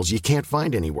professionals you can't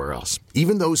find anywhere else,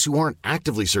 even those who aren't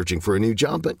actively searching for a new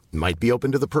job but might be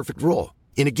open to the perfect role.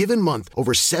 In a given month,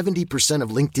 over 70%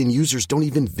 of LinkedIn users don't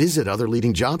even visit other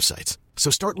leading job sites.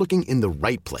 So start looking in the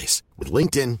right place. With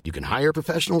LinkedIn, you can hire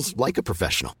professionals like a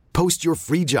professional. Post your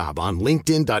free job on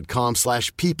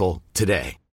linkedin.com/people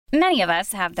today. Many of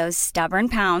us have those stubborn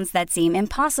pounds that seem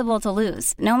impossible to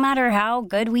lose, no matter how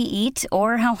good we eat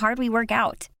or how hard we work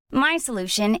out. My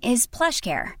solution is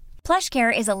PlushCare.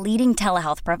 PlushCare is a leading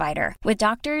telehealth provider with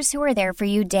doctors who are there for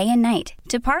you day and night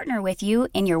to partner with you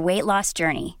in your weight loss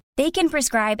journey. They can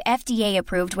prescribe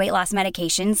FDA-approved weight loss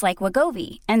medications like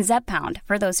Wegovy and Zepbound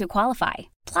for those who qualify.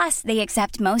 Plus, they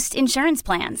accept most insurance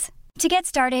plans. To get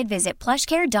started, visit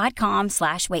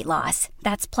plushcare.com/weightloss.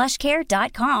 That's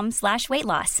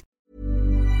plushcare.com/weightloss.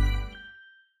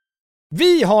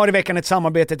 Vi har i veckan ett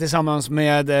samarbete tillsammans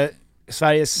med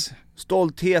Sveriges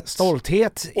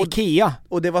stolthet IKEA.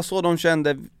 Och det var så de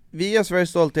kände, vi är Sveriges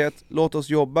stolthet, låt oss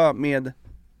jobba med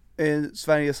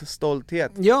Sveriges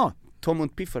stolthet. Ja. Tom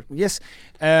und Piffer. Yes.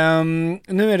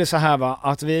 Nu är det så här va,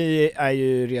 att vi är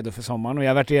ju redo för sommaren, och jag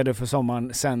har varit redo för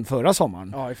sommaren sen förra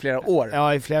sommaren. Ja, i flera år.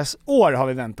 Ja, i flera år har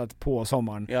vi väntat på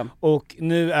sommaren. Ja. Och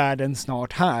nu är den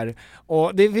snart här.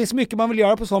 Och det finns mycket man vill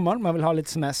göra på sommaren. Man vill ha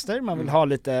lite semester, man vill ha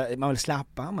lite, man vill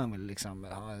slappa, man vill liksom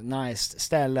ha ett nice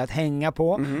ställe att hänga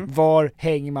på. Var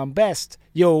hänger man bäst?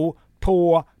 Jo,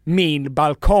 på min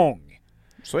balkong.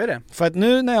 Så är det. För att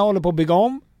nu när jag håller på att bygga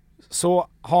om, så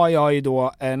har jag ju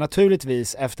då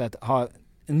naturligtvis efter att ha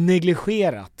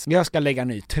negligerat. Jag ska lägga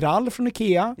ny trall från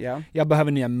IKEA. Yeah. Jag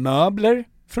behöver nya möbler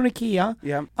från IKEA.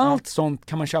 Yeah. Allt sånt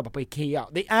kan man köpa på IKEA.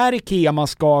 Det är IKEA man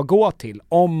ska gå till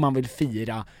om man vill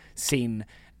fira sin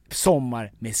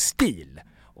sommar med stil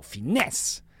och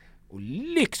finess och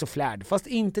lyx och flärd, fast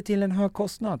inte till en hög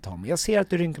kostnad, Tom. Jag ser att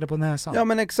du rynkade på näsan. Ja,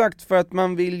 men exakt, för att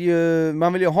man vill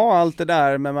ju ha allt det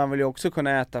där, men man vill ju också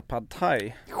kunna äta pad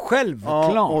thai.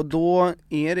 Självklart. Ja, och då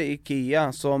är det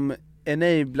IKEA som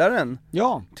enablaren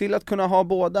till att kunna ha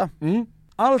båda.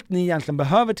 Allt ni egentligen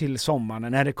behöver till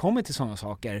sommaren när det kommer till sådana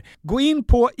saker. Gå in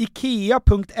på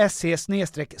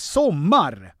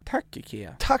ikea.se/sommar. Tack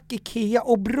IKEA. Tack IKEA,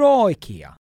 och bra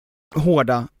IKEA.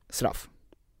 Hårda straff.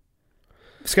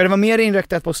 Ska det vara mer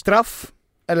inriktat på straff,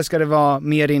 eller ska det vara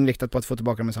mer inriktat på att få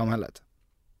tillbaka med samhället?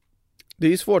 Det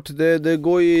är ju svårt, det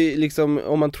går ju liksom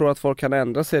om man tror att folk kan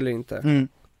ändra sig eller inte.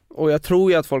 Och jag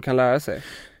tror ju att folk kan lära sig.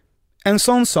 En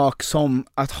sån sak som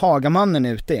att Hagamannen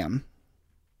är ute igen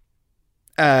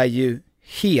är ju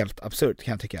helt absurt,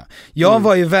 kan jag tycka.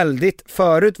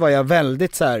 Förut var jag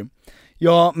väldigt så här.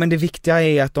 Ja, men det viktiga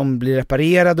är att de blir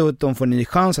reparerade och att de får en ny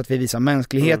chans, att vi visar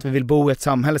mänsklighet, vi vill bo i ett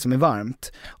samhälle som är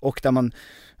varmt. Och där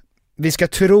vi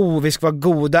ska vara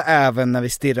goda även när vi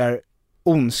stirrar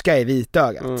ondska i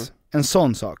vitögat. En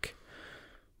sån sak.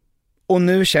 Och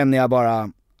nu känner jag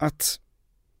bara att,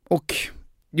 och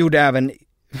gjorde även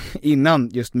innan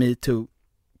just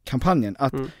MeToo-kampanjen,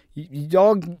 att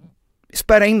jag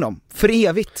spärrar in dem för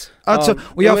evigt. Alltså,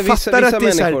 och jag fattar att det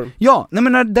är så här,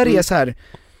 men där det är så här,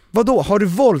 vadå, har du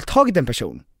våldtagit en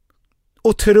person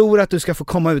och tror att du ska få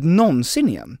komma ut någonsin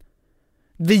igen?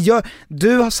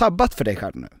 Du har sabbat för dig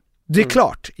själv nu. Det är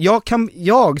klart,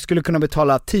 jag skulle kunna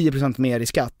betala 10% mer i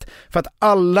skatt för att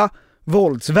alla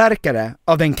våldsverkare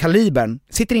av den kalibern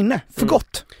sitter inne för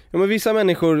gott. Ja, men vissa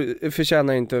människor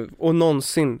förtjänar inte att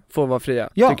någonsin få vara fria,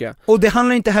 tycker jag. Och det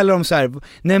handlar inte heller om så här,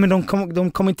 nej men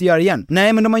de kommer inte göra igen.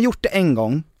 Nej, men de har gjort det en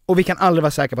gång och vi kan aldrig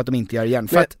vara säkra på att de inte gör igen.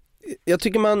 För att jag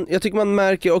tycker man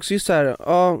märker också just så här,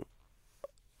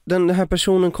 den här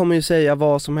personen kommer ju säga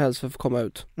vad som helst för att få komma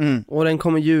ut. Och den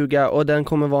kommer ljuga och den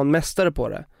kommer vara en mästare på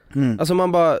det. Alltså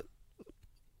man bara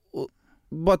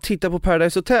titta på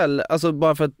Paradise Hotel, alltså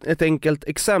bara för ett enkelt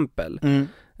exempel.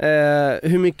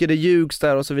 Hur mycket det ljugs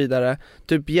där och så vidare.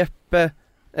 Typ Jeppe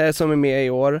som är med i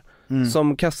år,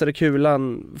 som kastade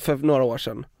kulan för några år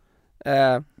sedan.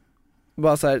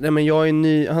 Bara så här, nej men jag är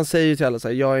ny, han säger ju till alla så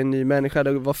här, jag är en ny människa,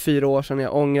 det var 4 år sedan,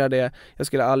 jag ångrar det, jag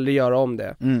skulle aldrig göra om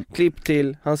det. Klipp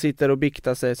till, han sitter och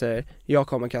biktar sig och säger, jag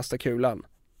kommer kasta kulan.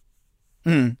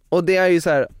 Och det är ju så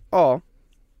här,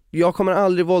 jag kommer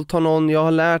aldrig våldta någon, jag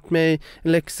har lärt mig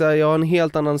en läxa, jag har en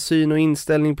helt annan syn och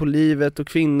inställning på livet och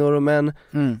kvinnor och män.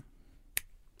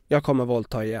 Jag kommer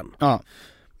våldta igen. Ja.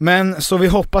 Men så vi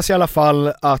hoppas i alla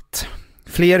fall att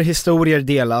fler historier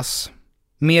delas,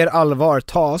 mer allvar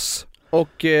tas.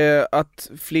 Och att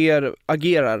fler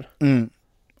agerar.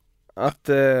 Att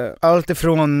allt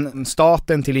ifrån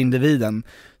staten till individen,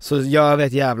 så gör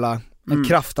vi en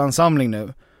kraftansamling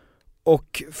nu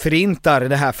och förintar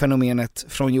det här fenomenet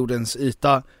från jordens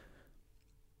yta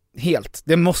helt.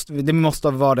 Det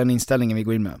måste vara den inställningen vi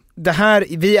går in med. Det här,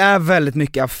 vi är väldigt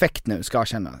mycket affekt nu, ska jag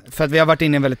känna, för att vi har varit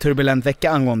inne i en väldigt turbulent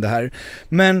vecka angående det här.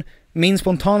 Men min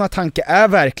spontana tanke är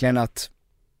verkligen att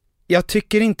jag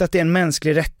tycker inte att det är en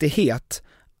mänsklig rättighet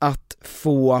att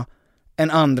få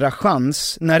en andra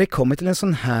chans när det kommer till en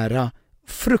sån här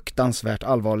fruktansvärt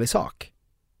allvarlig sak.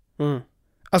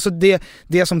 Alltså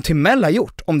det som Timell har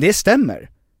gjort, om det stämmer,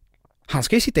 han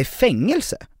ska ju sitta i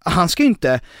fängelse. Han ska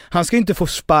ju inte få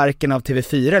sparken av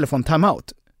TV4 eller få en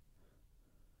timeout.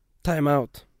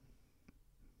 Timeout.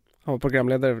 Han var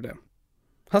programledare för det.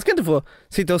 Han ska inte få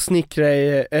sitta och snickra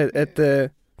i ett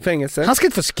fängelse. Han ska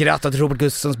inte få skratta åt Robert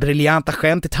Gustafssons briljanta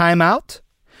skämt i timeout.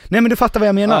 Nej, men du fattar vad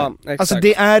jag menar. Ja, alltså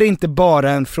det är inte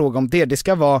bara en fråga om det. Det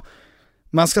ska vara,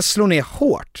 man ska slå ner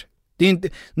hårt. Det är inte,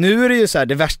 nu är det ju så här,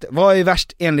 det värsta, vad är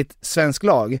värst enligt svensk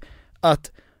lag?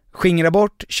 Att skingra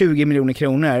bort 20 miljoner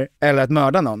kronor eller att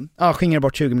mörda någon? Ja, skingra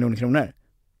bort 20 miljoner kronor.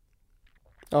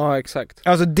 Ja, exakt.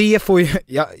 Alltså det får ju,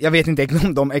 jag vet inte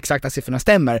om de exakta siffrorna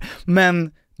stämmer,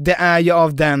 men det är ju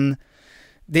av den,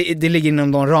 det ligger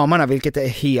inom de ramarna, vilket är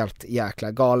helt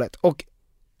jäkla galet. Och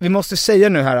vi måste säga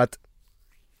nu här att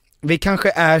vi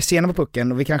kanske är sena på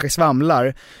pucken och vi kanske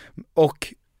svamlar,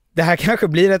 och det här kanske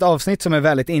blir ett avsnitt som är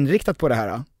väldigt inriktat på det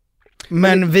här.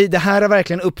 Men det här har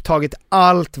verkligen upptagit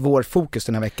allt vår fokus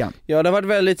den här veckan. Ja, det har varit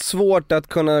väldigt svårt att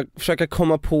kunna försöka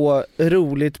komma på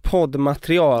roligt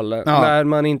poddmaterial när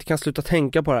man inte kan sluta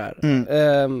tänka på det här.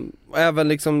 Även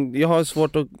liksom, jag har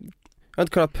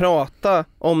inte kunnat prata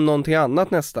om någonting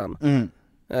annat nästan.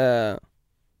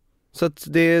 Så att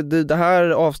det här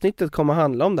avsnittet kommer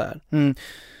handla om det här.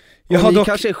 Ni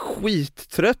kanske är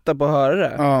skittrötta på att höra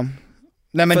det. Ja.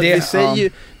 Nej, men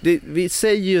vi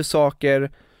säger ju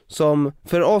saker som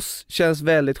för oss känns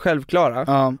väldigt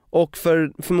självklara, och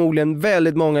för förmodligen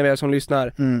väldigt många av er som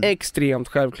lyssnar extremt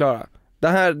självklara.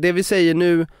 Det vi säger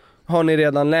nu har ni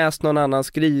redan läst någon annan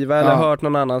skriva eller hört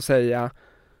någon annan säga.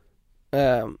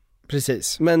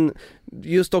 Precis. Men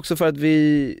just också för att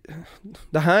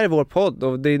det här är vår podd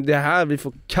och det är det här vi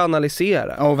får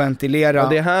kanalisera och ventilera, och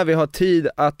det är här vi har tid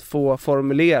att få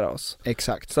formulera oss.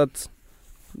 Exakt. Så att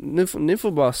ni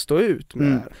får bara stå ut med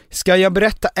det här. Ska jag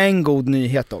berätta en god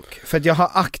nyhet dock? För att jag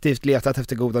har aktivt letat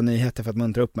efter goda nyheter för att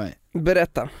muntra upp mig.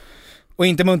 Berätta. Och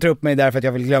inte muntra upp mig därför att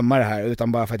jag vill glömma det här,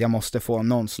 utan bara för att jag måste få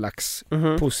någon slags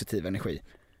positiv energi.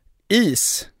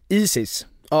 Isis.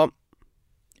 Ja.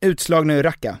 Utslagna ur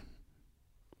Raqqa.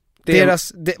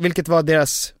 Vilket var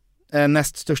deras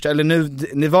näst största, eller nu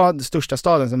det var största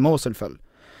staden som Mosul föll.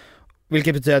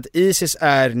 Vilket betyder att Isis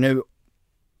är nu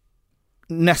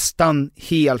nästan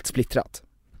helt splittrat.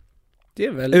 Det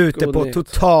är väldigt ute på nyhet.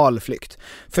 total flykt.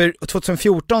 För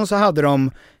 2014 så hade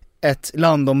de ett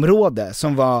landområde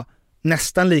som var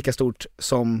nästan lika stort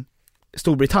som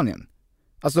Storbritannien.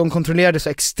 Alltså de kontrollerade så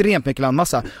extremt mycket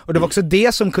landmassa. Och det var också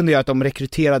det som kunde göra att de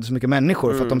rekryterade så mycket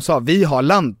människor. För att de sa, vi har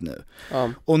land nu.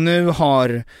 Och nu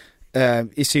har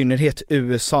i synnerhet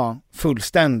USA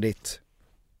fullständigt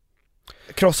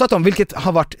krossat dem, vilket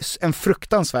har varit en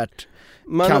fruktansvärt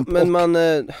kamp. Men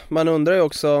man undrar ju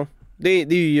också, det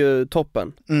är ju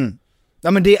toppen.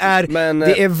 Ja, men det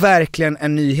är verkligen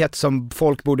en nyhet som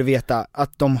folk borde veta,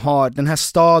 att de har den här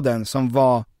staden som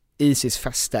var ISIS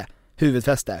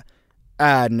huvudfäste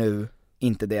är nu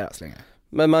inte deras längre.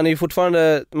 Men man känner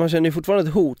ju fortfarande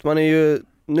ett hot.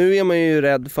 Nu är man ju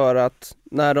rädd för att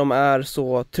när de är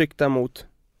så tryckta mot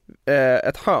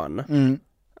ett hörn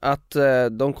att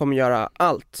de kommer göra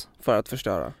allt för att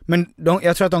förstöra. Men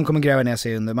jag tror att de kommer gräva ner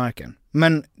sig under marken.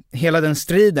 Men hela den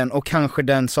striden och kanske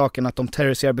den saken att de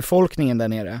terroriserar befolkningen där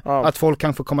nere, att folk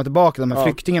kan få komma tillbaka, de här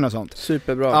flyktingarna och sånt.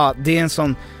 Superbra. Ja, det är en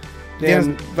sån... Det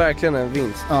är verkligen en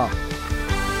vinst. Ja.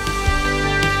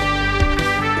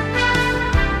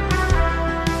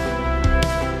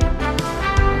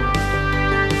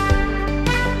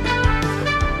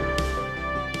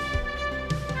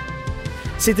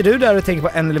 Sitter du där och tänker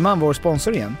på Eneliman, vår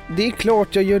sponsor igen? Det är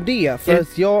klart jag gör det, för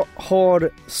att jag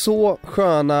har så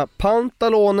sköna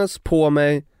pantalones på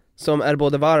mig som är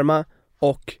både varma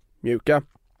och mjuka.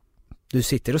 Du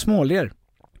sitter och småler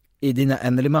i dina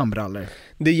Eneliman-brallor.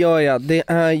 Det gör jag, det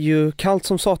är ju kallt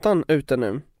som satan ute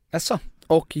nu. Jaså?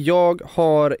 Och jag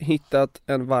har hittat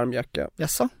en varm jacka.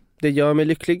 Jaså? Det gör mig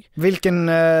lycklig. Vilken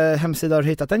hemsida har du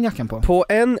hittat den jackan på? På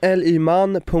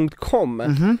nliman.com.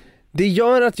 Det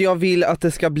gör att jag vill att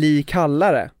det ska bli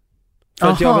kallare. För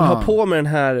att jag vill ha på mig den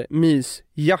här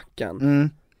mysjackan.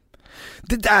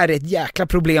 Det där är ett jäkla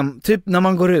problem. Typ när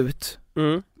man går ut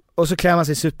och så klär man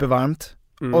sig supervarmt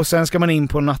och sen ska man in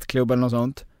på en nattklubb eller något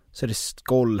sånt, så är det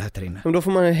skåll här inne. Men då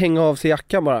får man hänga av sig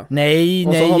jackan bara.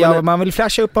 Nej, man vill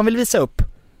flasha upp, man vill visa upp.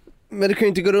 Men du kan ju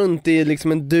inte gå runt i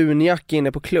liksom en dunjacka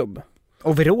inne på klubb.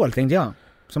 Overall tänkte jag,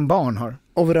 som barn har.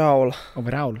 Overall.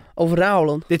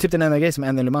 Det är typ den enda grej som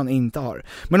Eneliman inte har.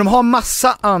 Men de har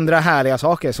massa andra härliga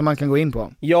saker som man kan gå in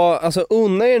på. Ja, alltså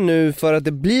unna er nu, för att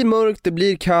det blir mörkt, det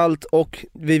blir kallt och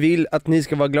vi vill att ni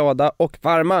ska vara glada och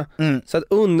varma. Så att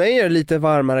unna er lite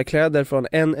varmare kläder från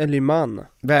Eneliman.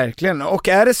 Verkligen. Och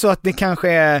är det så att ni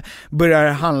kanske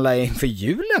börjar handla inför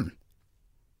julen?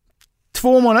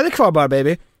 2 månader kvar bara,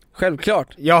 baby.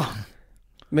 Självklart. Ja.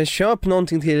 Men köp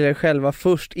någonting till er själva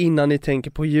först innan ni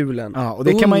tänker på julen. Ja, och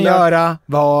det kan man göra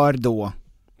var då?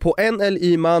 På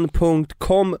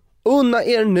nliman.com. Unna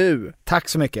er nu. Tack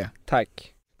så mycket.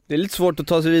 Tack. Det är lite svårt att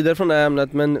ta sig vidare från det här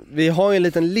ämnet, men vi har ju en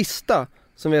liten lista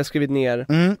som vi har skrivit ner.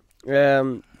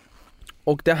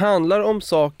 Och det handlar om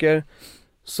saker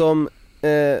som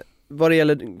vad det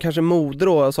gäller kanske mode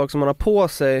då, saker som man har på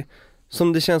sig,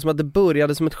 som det känns som att det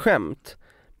började som ett skämt,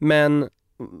 men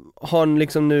har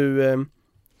liksom nu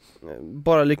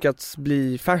bara lyckats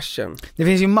bli fashion. Det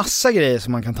finns ju massa grejer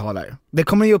som man kan ta där. Det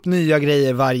kommer ju upp nya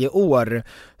grejer varje år,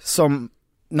 som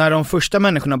när de första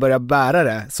människorna börjar bära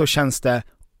det så känns det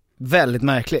väldigt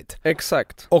märkligt.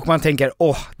 Exakt. Och man tänker,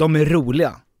 de är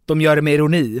roliga. De gör det med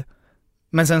ironi.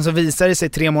 Men sen så visar det sig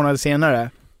 3 månader senare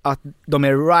att de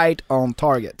är right on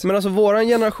target. Men alltså våran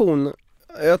generation,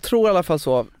 jag tror i alla fall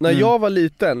så, när jag var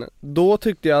liten, då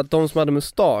tyckte jag att de som hade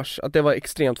mustasch, att det var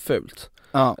extremt fult.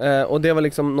 Och det var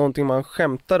liksom någonting man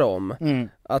skämtade om.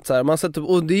 Att så här, man sätter,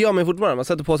 och det gör man fortfarande, man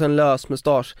sätter på sig en lös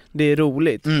mustasch, det är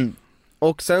roligt.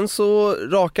 Och sen så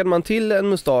rakade man till en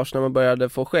mustasch när man började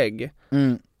få skägg.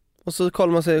 Och så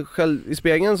kollade man sig själv i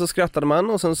spegeln, så skrattade man.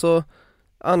 Och sen så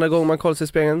andra gången man kollade sig i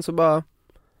spegeln så bara,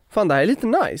 fan, det här är lite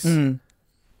nice.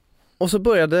 Och så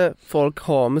började folk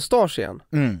ha mustasch igen.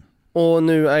 Och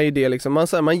nu är ju det liksom,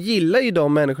 man gillar ju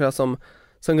de människorna som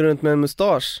går runt med en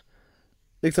mustasch.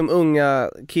 Liksom unga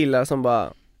killar som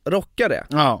bara rockar det.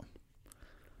 Ja.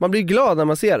 Man blir glad när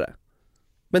man ser det.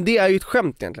 Men det är ju ett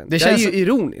skämt egentligen. Det är ju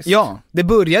ironiskt. Ja, det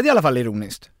började i alla fall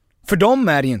ironiskt. För dem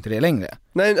är det ju inte det längre.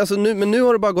 Nej, alltså nu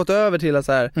har det bara gått över till att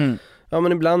så här, ja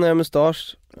men ibland har jag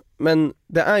mustasch. Men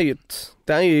det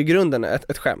är ju i grunden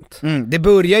ett skämt. Det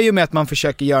börjar ju med att man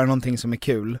försöker göra någonting som är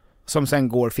kul, som sen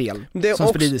går fel, som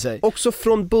sprider sig. Också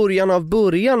från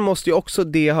början måste ju också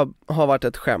det ha varit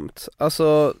ett skämt.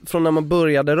 Alltså från när man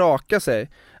började raka sig,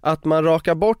 att man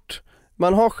rakar bort,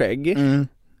 man har skägg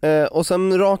och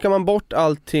sen rakar man bort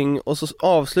allting och så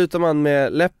avslutar man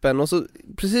med läppen, och så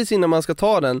precis innan man ska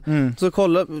ta den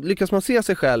så lyckas man se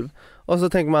sig själv och så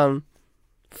tänker man,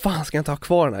 fan, ska jag inte ha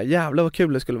kvar den här? Jävlar vad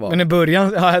kul det skulle vara. Men i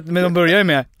början, men de börjar ju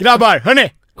med, grabbar,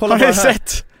 hörni, har ni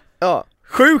sett? Ja.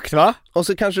 Sjukt va? Och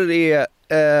så kanske det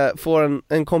är, får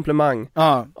en komplimang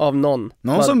av någon.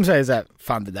 Någon som säger så här: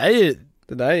 fan det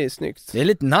där är snyggt. Det är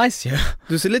lite nice ju.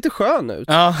 Du ser lite skön ut.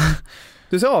 Ja.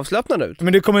 Du ser avslappnad ut.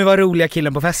 Men du kommer ju vara roliga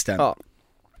killen på festen. Ja.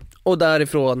 Och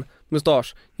därifrån,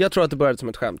 mustasch. Jag tror att det började som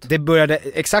ett skämt. Det började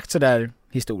exakt så där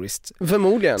historiskt.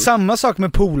 Förmodligen. Samma sak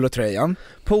med polotröjan.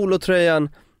 Polotröjan.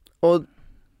 Och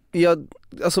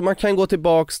alltså man kan gå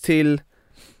tillbaks till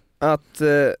att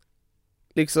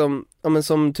liksom, ja men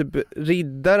som typ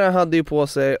riddare hade ju på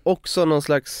sig också någon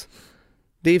slags,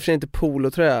 det är i och för sig inte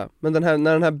polotröja, men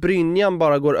när den här brynjan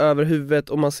bara går över huvudet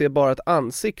och man ser bara ett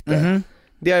ansikte.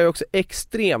 Det är ju också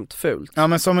extremt fult. Ja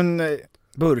men som en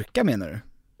burka menar du?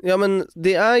 Ja men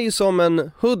det är ju som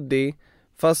en hoodie,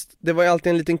 fast det var ju alltid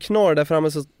en liten knorr där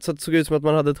framme så att det såg ut som att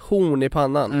man hade ett horn i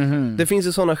pannan. Det finns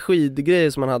ju sådana skidgrejer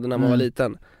som man hade när man var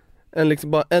liten.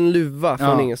 Bara en luva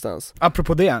från ingenstans.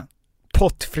 Apropå det,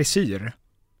 pottfrisyr.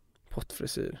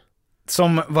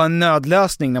 Som var en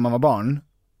nödlösning när man var barn.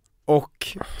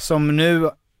 Och som nu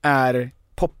är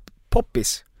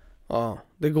poppis. Ja,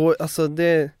 det går, alltså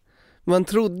det, man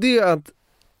trodde ju att,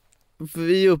 för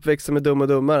vi är uppväxta med Dum och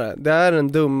Dummare, det är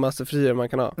den dummaste frisyr man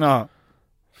kan ha. Ja.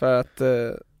 För att,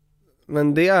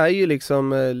 men det är ju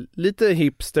liksom lite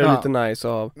hipster, lite nice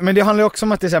av. Men det handlar ju också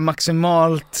om att det är så här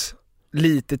maximalt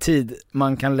lite tid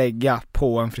man kan lägga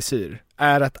på en frisyr.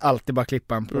 Är att alltid bara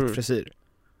klippa en pottfrisyr.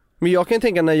 Men jag kan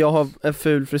tänka när jag har en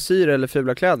ful frisyr eller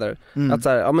fula kläder, att så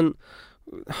här, ja men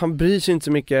han bryr sig inte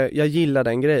så mycket, jag gillar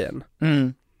den grejen.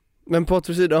 Men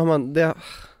pottfrisyr, då har man det.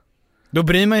 Då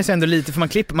bryr man sig ändå lite,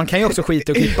 för man kan ju också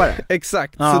skita och klippa det.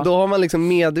 Exakt, så då har man liksom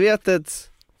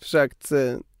medvetet försökt.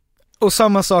 Och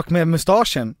samma sak med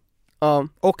mustaschen. Ja.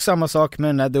 Och samma sak med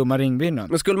den där dumma ringbrynnan.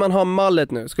 Men skulle man ha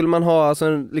mallet nu, skulle man ha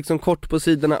alltså liksom kort på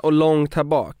sidorna och långt här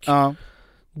bak,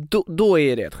 då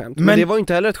är det ett skämt. Men det var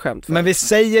inte heller ett skämt för. Men vi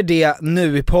säger det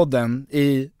nu i podden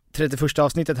i 31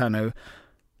 avsnittet här nu.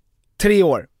 3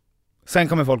 år, sen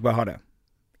kommer folk börja ha det.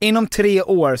 Inom 3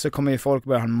 år så kommer ju folk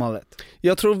börja ha en mallet.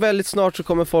 Jag tror väldigt snart så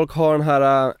kommer folk ha den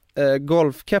här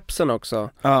golfkepsen också.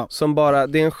 Som bara,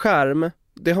 det är en skärm.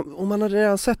 Och man har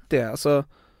redan sett det. Alltså,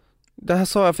 det här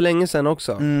sa jag för länge sedan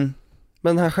också. Men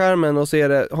den här skärmen, och så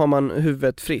har man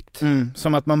huvudet fritt.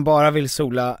 Som att man bara vill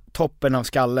sola toppen av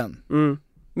skallen.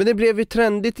 Men det blev ju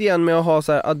trendigt igen med att ha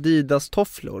så här Adidas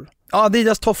tofflor. Ja,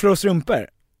 Adidas tofflor och strumpor.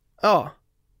 Ja.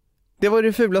 Det var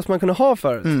det fulaste man kunde ha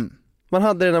förut. Man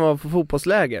hade det när man var på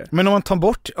fotbollsläger. Men om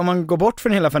man går bort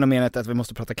från hela fenomenet att vi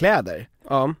måste prata kläder.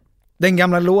 Ja. Den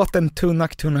gamla låten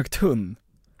Tunnak Tunnak Tunn.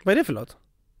 Vad är det för låt?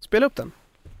 Spela upp den.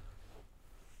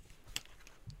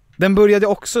 Den började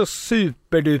också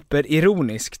superduper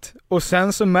ironiskt. Och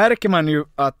sen så märker man ju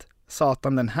att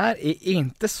satan, den här är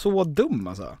inte så dum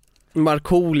alltså.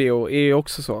 Markoolio är ju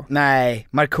också så. Nej,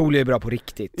 Markoolio är bra på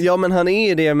riktigt. Ja men han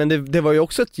är det, men det var ju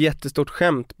också ett jättestort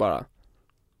skämt bara.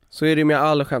 Så är det med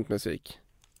all skämtmusik.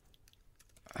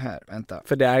 Här, vänta.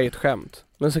 För det är ju ett skämt.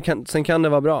 Men sen kan det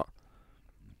vara bra.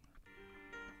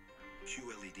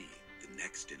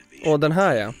 Och den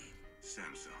här ja.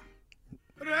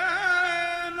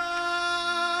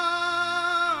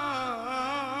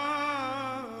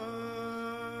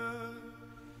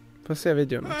 Får se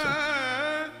videon också.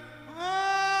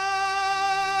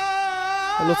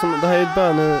 Det här är ett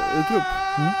böneutrop.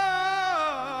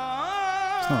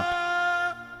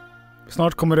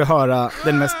 Snart kommer du höra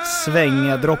den mest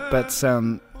svängiga droppet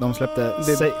sen de släppte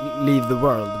Leave the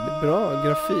World. Det är bra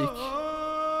grafik.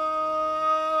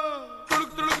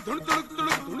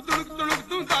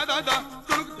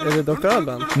 Är det Dr.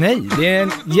 Alban? Nej, det är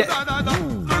en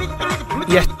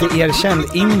jätteerkänd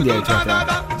indier tror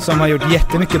jag, som har gjort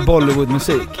jättemycket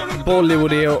Bollywood-musik.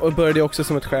 Bollywood började också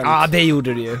som ett skämt. Ja, det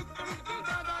gjorde det ju.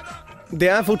 Det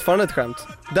är fortfarande ett skämt.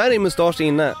 Där är mustasch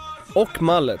inne. Och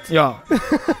mallet. Ja.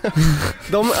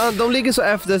 de ligger så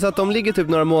efter så att de ligger typ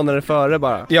några månader före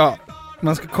bara. Ja,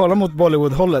 man ska kolla mot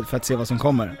Bollywood-hållet för att se vad som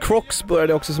kommer. Crocs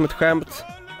började också som ett skämt.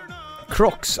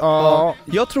 Crocs, ja.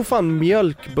 Jag tror fan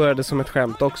mjölk började som ett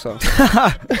skämt också.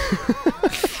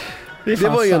 det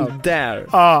var ju en dare.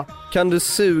 Ja. Kan du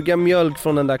suga mjölk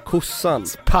från den där kossan?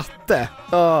 Patte.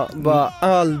 Ja, bara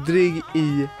aldrig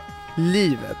i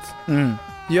livet.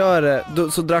 Gör det,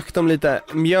 så drack de lite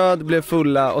mjöd, blev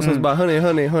fulla och sen så bara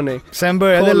hörni. Sen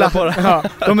började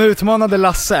de utmanade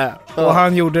Lasse och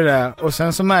han gjorde det. Och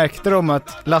sen så märkte de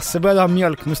att Lasse började ha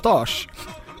mjölkmustasch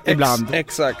ibland.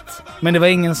 Exakt. Men det var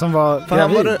ingen som var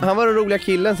gravid. Han var den roliga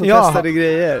killen som testade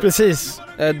grejer. Precis.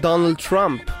 Donald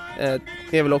Trump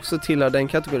är väl också tillhör den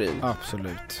kategorin.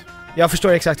 Absolut. Jag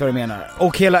förstår exakt vad du menar.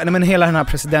 Och hela den här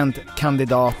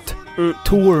presidentkandidat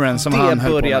touren som han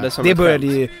höll på med. Som det började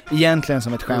ju egentligen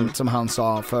som ett skämt som han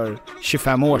sa för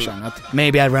 25 år sedan, att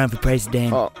maybe I run for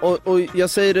president. Ja, och jag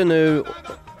säger det nu,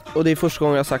 och det är första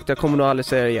gången jag sagt det, jag kommer nog aldrig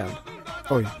säga det igen.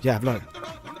 Oj, jävlar.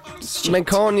 Shit. Men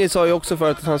Kanye sa ju också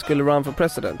för att han skulle run for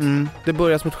president. Det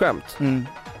börjar som ett skämt.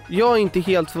 Jag är inte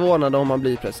helt förvånad om han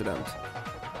blir president.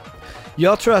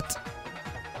 Jag tror att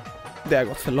det har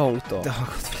gått för långt då. Det har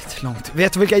gått lite långt.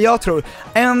 Vet du vilka jag tror?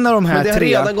 En av de här tre... Men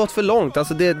det har redan gått för långt.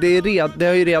 Alltså det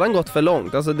har ju redan gått för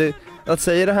långt. Alltså att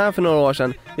säga det här för några år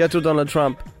sedan, jag tror Donald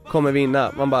Trump kommer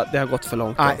vinna. Man bara, det har gått för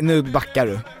långt då. Nej, nu backar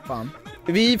du. Fan.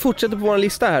 Vi fortsätter på vår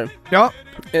lista här. Ja.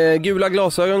 Gula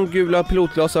glasögon, gula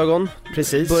pilotglasögon.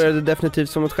 Precis. Började definitivt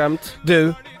som ett skämt.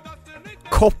 Du,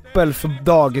 koppel för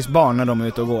dagisbarn när de är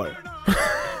ute och går.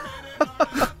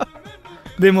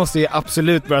 Det måste ju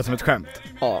absolut börja som ett skämt.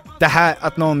 Ja. Det här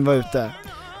att någon var ute.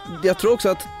 Jag tror också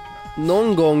att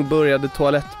någon gång började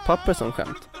toalettpapper som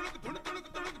skämt.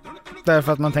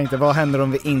 Därför att man tänkte, vad händer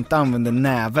om vi inte använder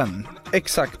näven?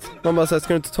 Exakt. Man bara säger,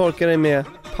 ska du inte torka dig med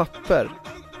papper?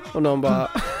 Och någon bara...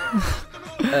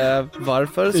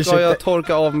 varför ska jag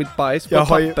torka av mitt bajs på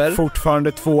papper? Jag har ju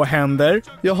fortfarande 2 händer.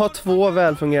 Jag har 2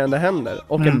 välfungerande händer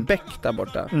och en bäck där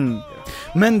borta.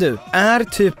 Men du, är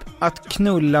typ att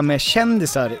knulla med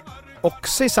kändisar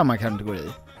också i samma kategori?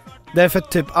 Därför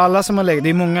att typ alla som har lekat, det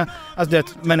är många, alltså det är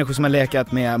människor som har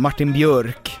lekat med Martin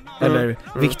Björk eller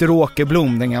Viktor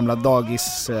Åkerblom, den gamla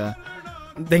dagis...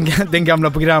 Den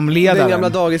gamla programledaren. Den gamla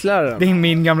dagisläraren. Det är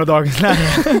min gamla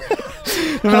dagislärare.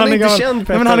 Han är inte känd.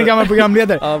 Men han är gammal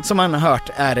programledare. Som man har hört,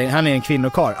 han är en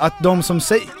kvinnokarl. Att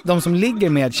de som ligger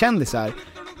med kändisar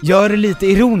gör det lite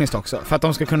ironiskt också, för att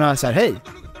de ska kunna säga hej.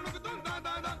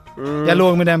 Jag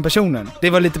låg med den personen. Det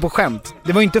var lite på skämt.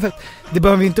 Det var inte för, det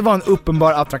behöver ju inte vara en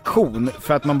uppenbar attraktion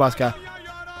för att man bara ska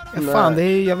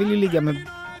jag vill ju ligga med.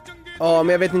 Ja,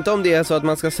 men jag vet inte om det är så att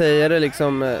man ska säga det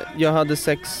liksom, jag hade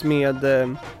sex med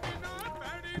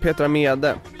Petra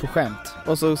Mede på skämt.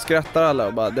 Och så skrattar alla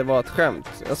och bara, det var ett skämt.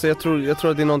 Alltså jag tror att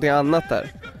det är någonting annat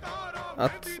där.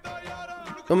 Att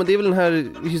men det är väl den här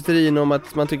hysterin om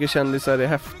att man tycker kändisar är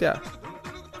häftiga.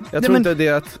 Jag tror inte det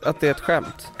att det är ett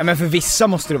skämt. Ja, men för vissa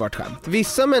måste det vara ett skämt.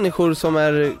 Vissa människor som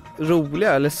är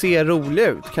roliga eller ser roliga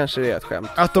ut, kanske det är ett skämt.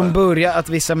 Att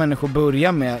vissa människor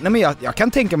börjar med... Nej, men jag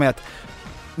kan tänka mig att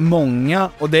många,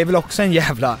 och det är väl också en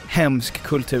jävla hemsk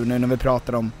kultur nu när vi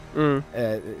pratar om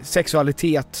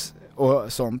sexualitet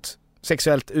och sånt,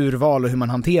 sexuellt urval och hur man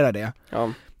hanterar det.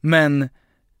 Ja. Men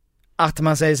att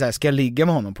man säger så här, ska jag ligga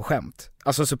med honom på skämt?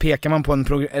 Alltså så pekar man på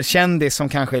en kändis som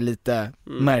kanske är lite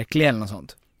märklig eller något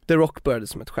sånt. The Rock började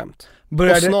som ett skämt.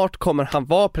 Och snart kommer han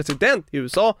vara president i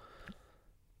USA.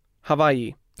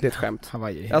 Hawaii, det är ett skämt.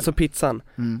 Hawaii. Alltså pizzan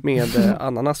med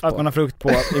ananas på. Att man har frukt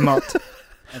på i mat.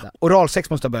 Oralsex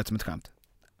måste ha börjat som ett skämt.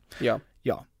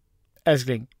 Ja.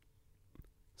 Älskling.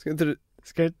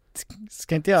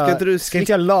 Ska inte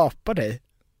jag lapa dig?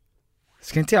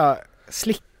 Ska inte jag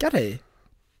slicka dig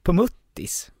på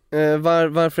muttis?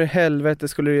 Varför i helvete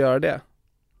skulle du göra det?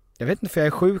 Jag vet inte, för jag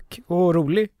är sjuk och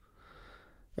rolig.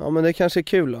 Ja, men det kanske är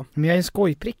kul då. Men jag är en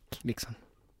skojprick liksom.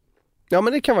 Ja,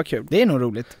 men det kan vara kul. Det är nog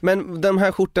roligt. Men de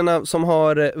här skjortorna som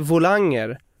har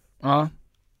volanger. Ja.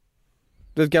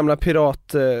 Det gamla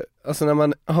pirat, alltså när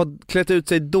man har klätt ut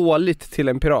sig dåligt till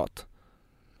en pirat.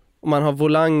 Och man har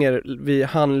volanger vid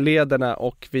handlederna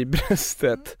och vid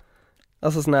bröstet.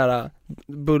 Alltså sån här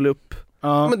bull-up.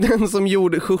 Ja. Men den som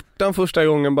gjorde skjortan första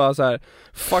gången bara så här,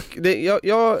 fuck,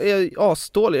 jag är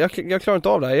asdålig, jag klarar inte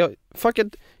av det här.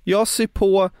 Jag syr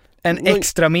på en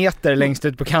extra meter längst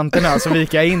ut på kanterna så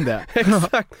viker jag in det.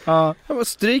 Exakt. Ja. Jag bara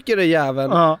stryker det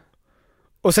jäveln. Ja.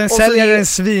 Och sen säljer den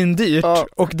svindyrt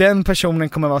och den personen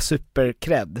kommer vara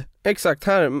superkredd. Exakt,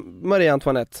 här, Marie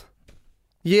Antoinette.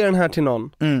 Ge den här till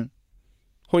någon.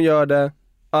 Hon gör det,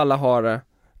 alla har det.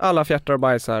 Alla fjärtar och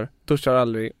bajsar, duschar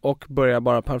aldrig och börjar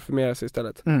bara parfymera sig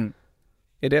istället.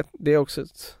 Är det är också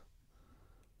ett...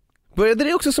 Började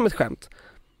det också som ett skämt?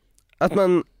 Att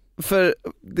man, för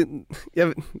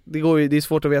det är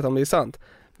svårt att veta om det är sant,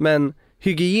 men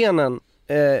hygienen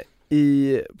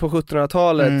på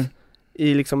 1700-talet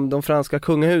i liksom de franska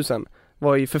kungahusen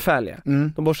var ju förfärliga.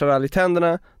 De borstade aldrig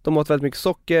tänderna, de åt väldigt mycket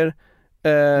socker.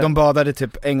 De badade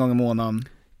typ en gång i månaden.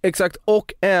 Exakt,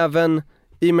 och även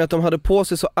i och med att de hade på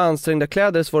sig så ansträngda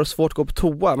kläder så var det svårt att gå på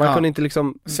toa. Man kunde inte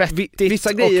liksom...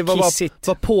 Vissa grejer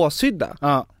var påsydda.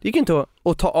 Ja. Det gick inte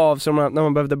att ta av sig när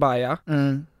man behövde baja.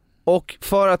 Och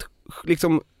för att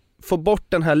liksom få bort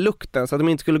den här lukten så att de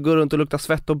inte skulle gå runt och lukta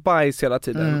svett och bajs hela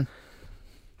tiden,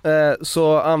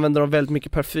 så använde de väldigt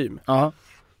mycket parfym. Ja.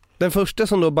 Den första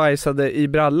som då bajsade i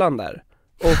brallan där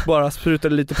och bara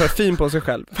sprutade lite parfym på sig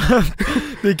själv.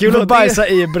 Det är kul att bajsa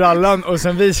i brallan och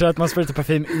sen visar att man sprutar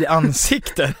parfym i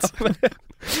ansiktet.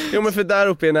 Jo, men för där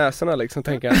uppe i näsorna liksom,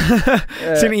 tänker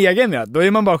jag. Sin egen, ja. Då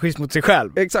är man bara schysst mot sig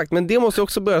själv. Exakt, men det måste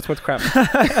också börja som ett skämt.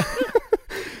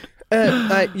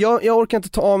 Nej, jag orkar inte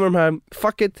ta av mig de här.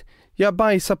 Fuck it, jag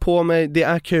bajsar på mig, det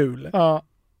är kul. Ja.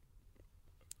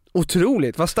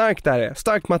 Otroligt, vad starkt det här är.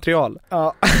 Starkt material.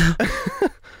 Ja.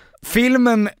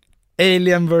 Filmen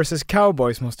Alien vs.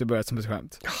 Cowboys måste börja som ett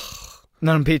skämt.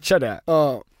 När de pitchar det.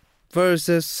 Ja.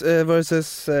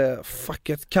 Versus fuck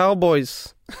it,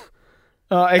 Cowboys.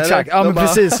 Ja, exakt. Ja, men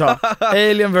precis så.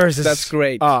 Alien vs. That's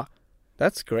great. Ja.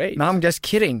 That's great. No, I'm just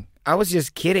kidding. I was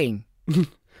just kidding.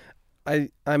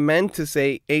 I meant to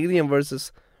say Alien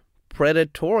vs.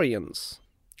 Predatorians.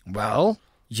 Well,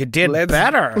 you did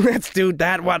better. Let's do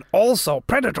that one also.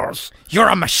 Predators. You're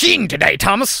a machine today,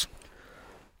 Thomas.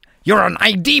 You're an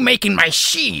ID-making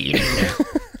machine.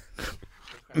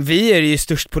 Vi är ju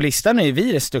störst på listan, är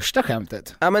vi det största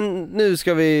skämtet. Ja, men nu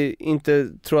ska vi inte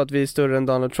tro att vi är större än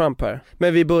Donald Trump här.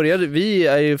 Men vi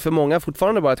är ju för många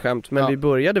fortfarande bara ett skämt. Men vi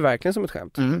började verkligen som ett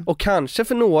skämt. Och kanske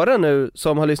för några nu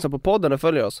som har lyssnat på podden och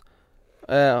följer oss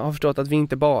har förstått att vi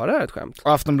inte bara är ett skämt.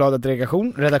 Och Aftonbladet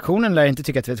redaktionen lär inte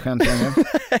tycka att vi är ett skämt längre.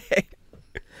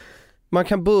 Man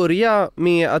kan börja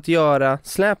med att göra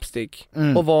slapstick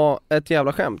och vara ett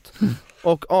jävla skämt.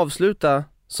 Och avsluta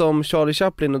som Charlie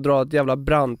Chaplin och dra ett jävla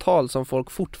brandtal som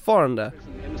folk fortfarande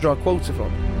drar quotes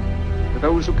ifrån. To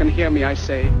those who can hear me I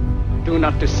say, do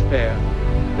not despair.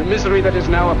 The misery that is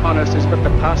now upon us is but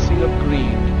the passing of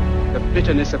greed, the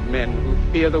bitterness of men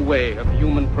who fear the way of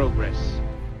human progress.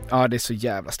 Ja, det är så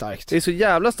jävla starkt. Det är så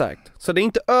jävla starkt. Så det är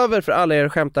inte över för alla er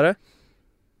skämtare.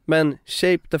 Men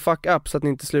shape the fuck up så att ni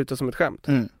inte slutar som ett skämt.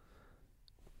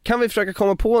 Kan vi försöka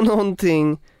komma på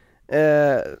någonting?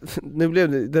 Nu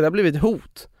blev det där blev ett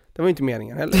hot. Det var inte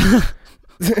meningen heller.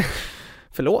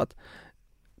 Förlåt.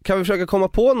 Kan vi försöka komma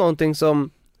på någonting som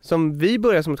vi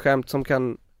börjar som ett skämt som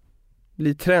kan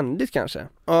bli trendigt kanske?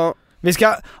 Ja. Vi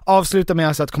ska avsluta med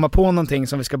alltså att komma på någonting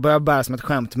som vi ska börja bära som ett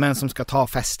skämt, men som ska ta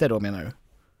fäste då, menar du?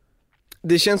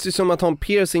 Det känns ju som att ha en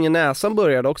piercing i näsan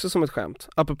började också som ett skämt.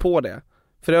 Apropå det.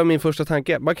 För det var min första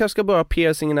tanke. Man kanske ska börja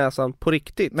piercing i näsan på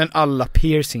riktigt. Men alla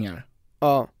piercingar.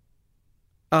 Ja.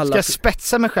 Ska jag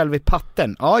spetsa mig själv i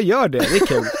patten? Ja, gör det. Det är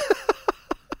kul.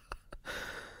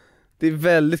 Det är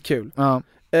väldigt kul. Ja.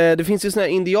 Det finns ju såna här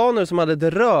indianer som hade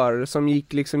ett rör som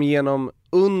gick liksom igenom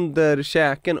under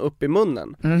käken upp i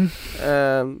munnen.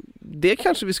 Det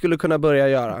kanske vi skulle kunna börja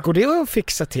göra. Går det att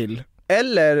fixa till?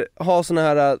 Eller ha såna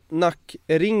här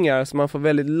nackringar så man får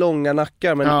väldigt långa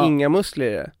nackar men inga muskler i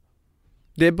det.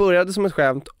 Det började som ett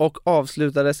skämt och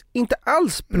avslutades inte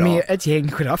alls bra. Med ett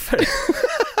gäng giraffer.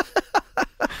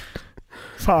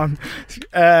 Fan.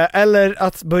 Eller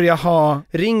att börja ha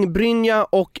ringbrynja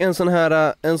och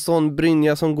en sån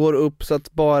brynja som går upp så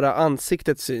att bara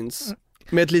ansiktet syns.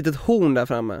 Med ett litet horn där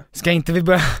framme. Ska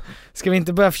vi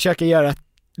inte börja försöka göra ett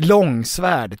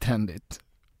långsvärd trendigt?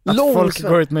 Att folk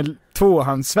går ut med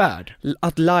tvåhandssvärd.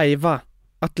 Att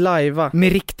lajva.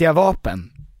 Med riktiga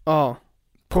vapen. Ja.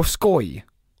 På skoj.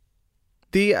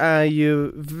 Det är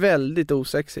ju väldigt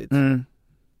osexigt.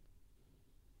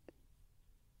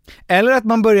 Eller att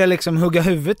man börjar liksom hugga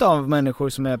huvudet av människor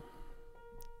som är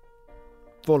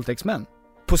våldtäktsmän.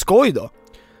 På skoj då.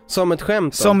 Som ett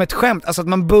skämt då? Som ett skämt, alltså att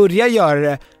man börjar göra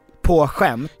det på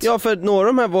skämt. Ja, för några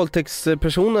av de här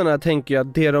våldtäktspersonerna tänker jag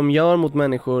att det de gör mot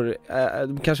människor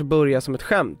kanske börjar som ett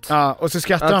skämt. Ja, och så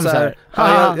skrattar de så här.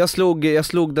 Jag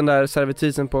slog den där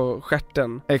servitrisen på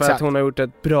stjärten. Exakt. För att hon har gjort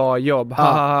ett bra jobb.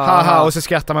 Och så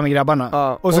skrattar man med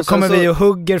grabbarna. Och så kommer vi och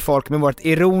hugger folk med vårt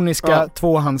ironiska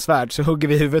tvåhandsvärd. Så hugger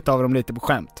vi huvudet av dem lite på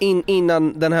skämt.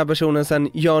 Innan den här personen sen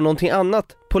gör någonting annat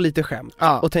på lite skämt.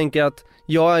 Och tänker att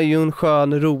jag är ju en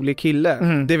skön, rolig kille.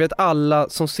 Det vet alla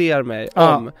som ser mig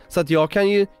om. Så att jag kan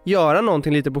ju göra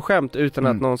någonting lite på skämt utan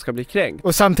att någon ska bli kränkt.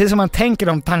 Och samtidigt som man tänker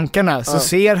de tankarna så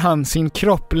ser han sin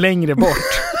kropp längre bort.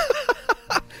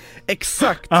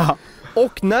 Exakt.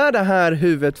 Och när det här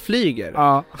huvudet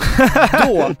flyger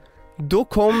då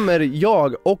kommer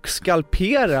jag och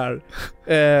skalperar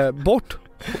bort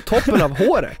toppen av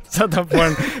håret. Så att han får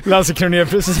en Lasse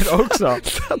Kronér-frisyr också.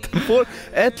 Så att han får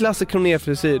ett Lasse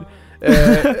Kronér-frisyr.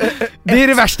 Det är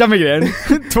det värsta med grejen.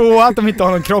 Två, att de inte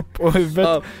har någon kropp och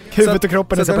huvudet och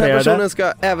kroppen är separerade. Så den här personen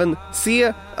ska även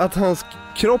se att hans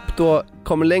kropp då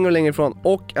kommer längre och längre ifrån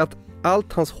och att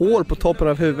allt hans hår på toppen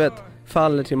av huvudet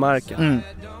faller till marken.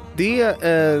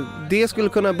 Det skulle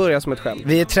kunna börja som ett skämt.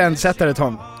 Vi är trendsättare,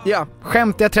 Tom. Ja.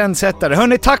 Skämtiga trendsättare.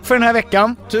 Hörrni, tack för den här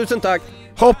veckan. Tusen tack.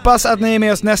 Hoppas att ni är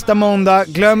med oss nästa måndag.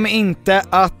 Glöm inte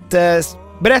att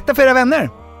berätta för era vänner.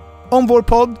 om vår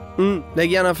podd.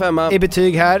 Lägg gärna 5 i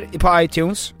betyg här på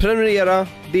iTunes. Prenumerera,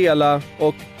 dela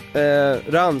och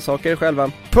rannsaka er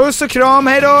själva. Puss och kram,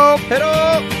 hejdå! Hejdå!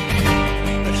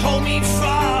 Hold me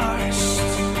fast,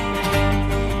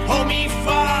 hold me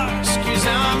fast, 'cause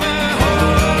I'm a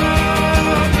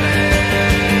hopeless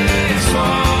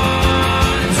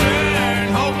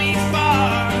wanderer. Hold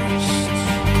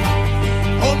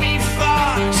me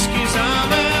fast, 'cause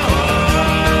I'm a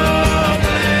hopeless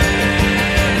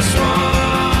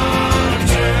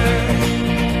wanderer.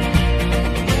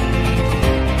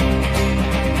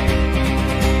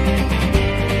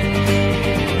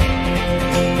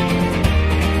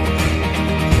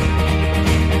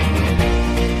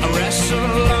 I wrestle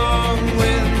along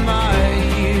with my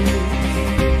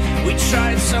youth. We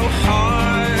tried so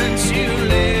hard to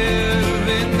live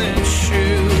in the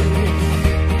truth.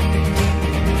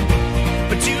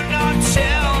 But do not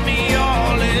tell me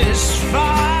all is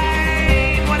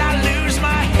fine. When I lose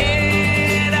my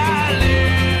head, I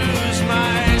lose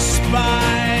my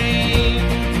spine.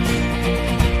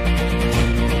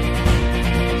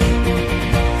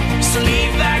 So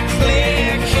leave that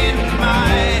click in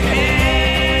my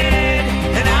head,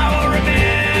 and I will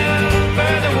remember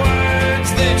the words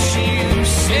that you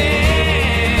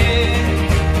said.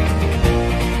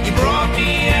 You brought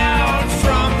me out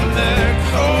from the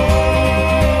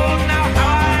cold. Now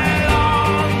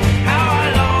how I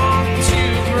long to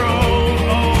grow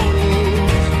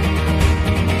old.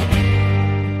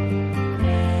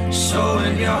 So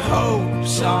when your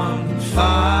hope's on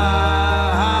fire,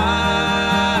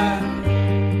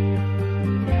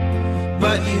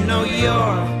 but you know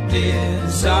your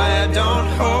desire, don't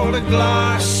hold a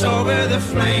glass over the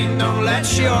flame. Don't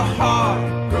let your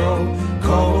heart grow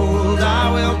cold.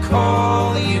 I will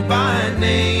call you by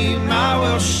name. I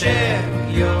will share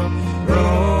your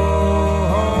road.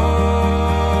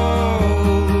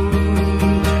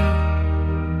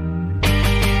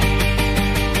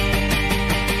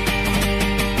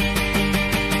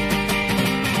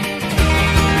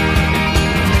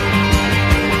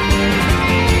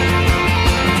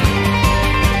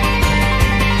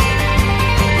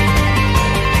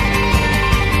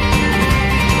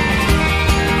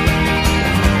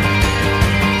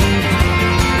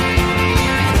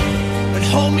 But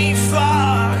hold me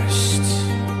fast,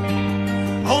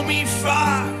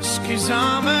 'cause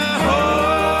I'm a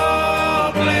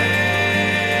hopeless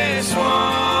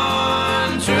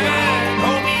wanderer.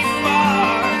 Hold me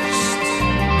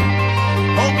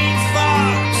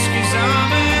fast, 'cause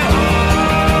I'm a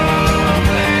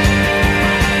hopeless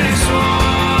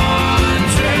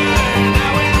wanderer.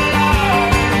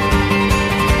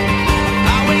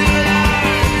 I will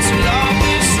learn to love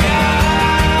the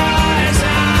skies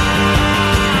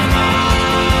I'm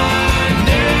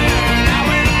under.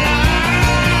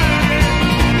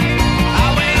 I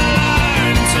will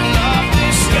learn to love the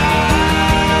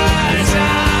skies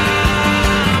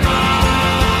I'm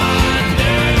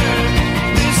under.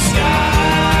 The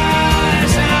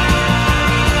skies I'm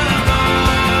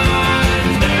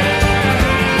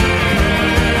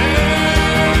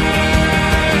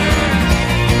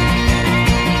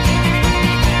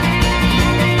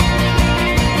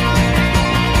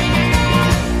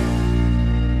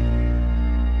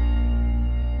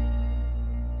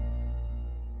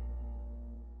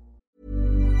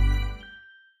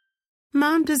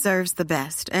Mom deserves the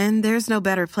best, and there's no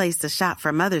better place to shop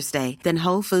for Mother's Day than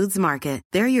Whole Foods Market.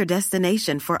 They're your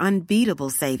destination for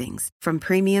unbeatable savings, from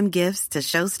premium gifts to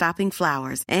show-stopping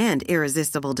flowers and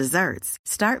irresistible desserts.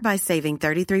 Start by saving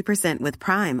 33% with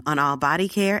Prime on all body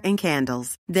care and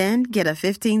candles. Then get a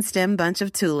 15-stem bunch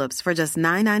of tulips for just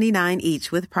 $9.99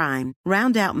 each with Prime.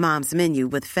 Round out Mom's menu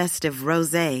with festive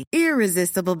rosé,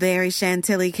 irresistible berry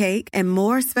chantilly cake, and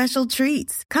more special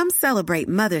treats. Come celebrate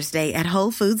Mother's Day at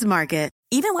Whole Foods Market.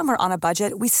 Even when we're on a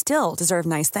budget, we still deserve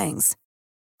nice things.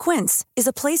 Quince is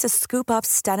a place to scoop up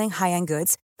stunning high-end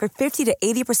goods for 50 to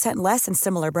 80% less than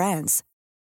similar brands.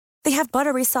 They have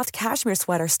buttery soft cashmere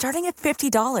sweaters starting at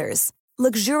 $50,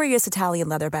 luxurious Italian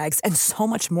leather bags, and so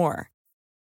much more.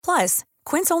 Plus,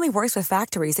 Quince only works with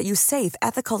factories that use safe,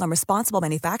 ethical, and responsible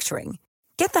manufacturing.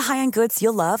 Get the high-end goods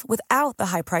you'll love without the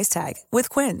high price tag with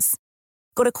Quince.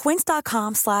 Go to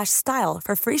quince.com/style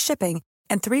for free shipping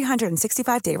and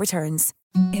 365-day returns.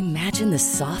 Imagine the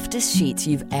softest sheets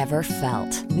you've ever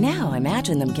felt. Now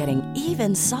imagine them getting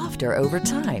even softer over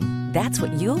time. That's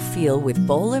what you'll feel with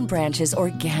Boll & Branch's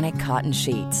organic cotton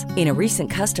sheets. In a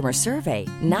recent customer survey,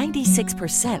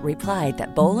 96% replied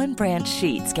that Boll & Branch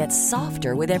sheets get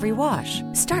softer with every wash.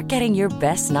 Start getting your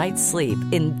best night's sleep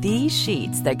in these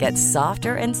sheets that get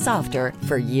softer and softer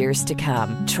for years to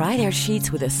come. Try their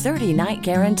sheets with a 30-night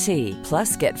guarantee.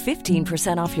 Plus, get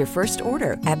 15% off your first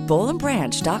order at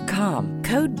bollandbranch.com.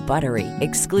 Code BUTTERY.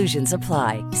 Exclusions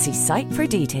apply. See site for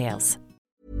details.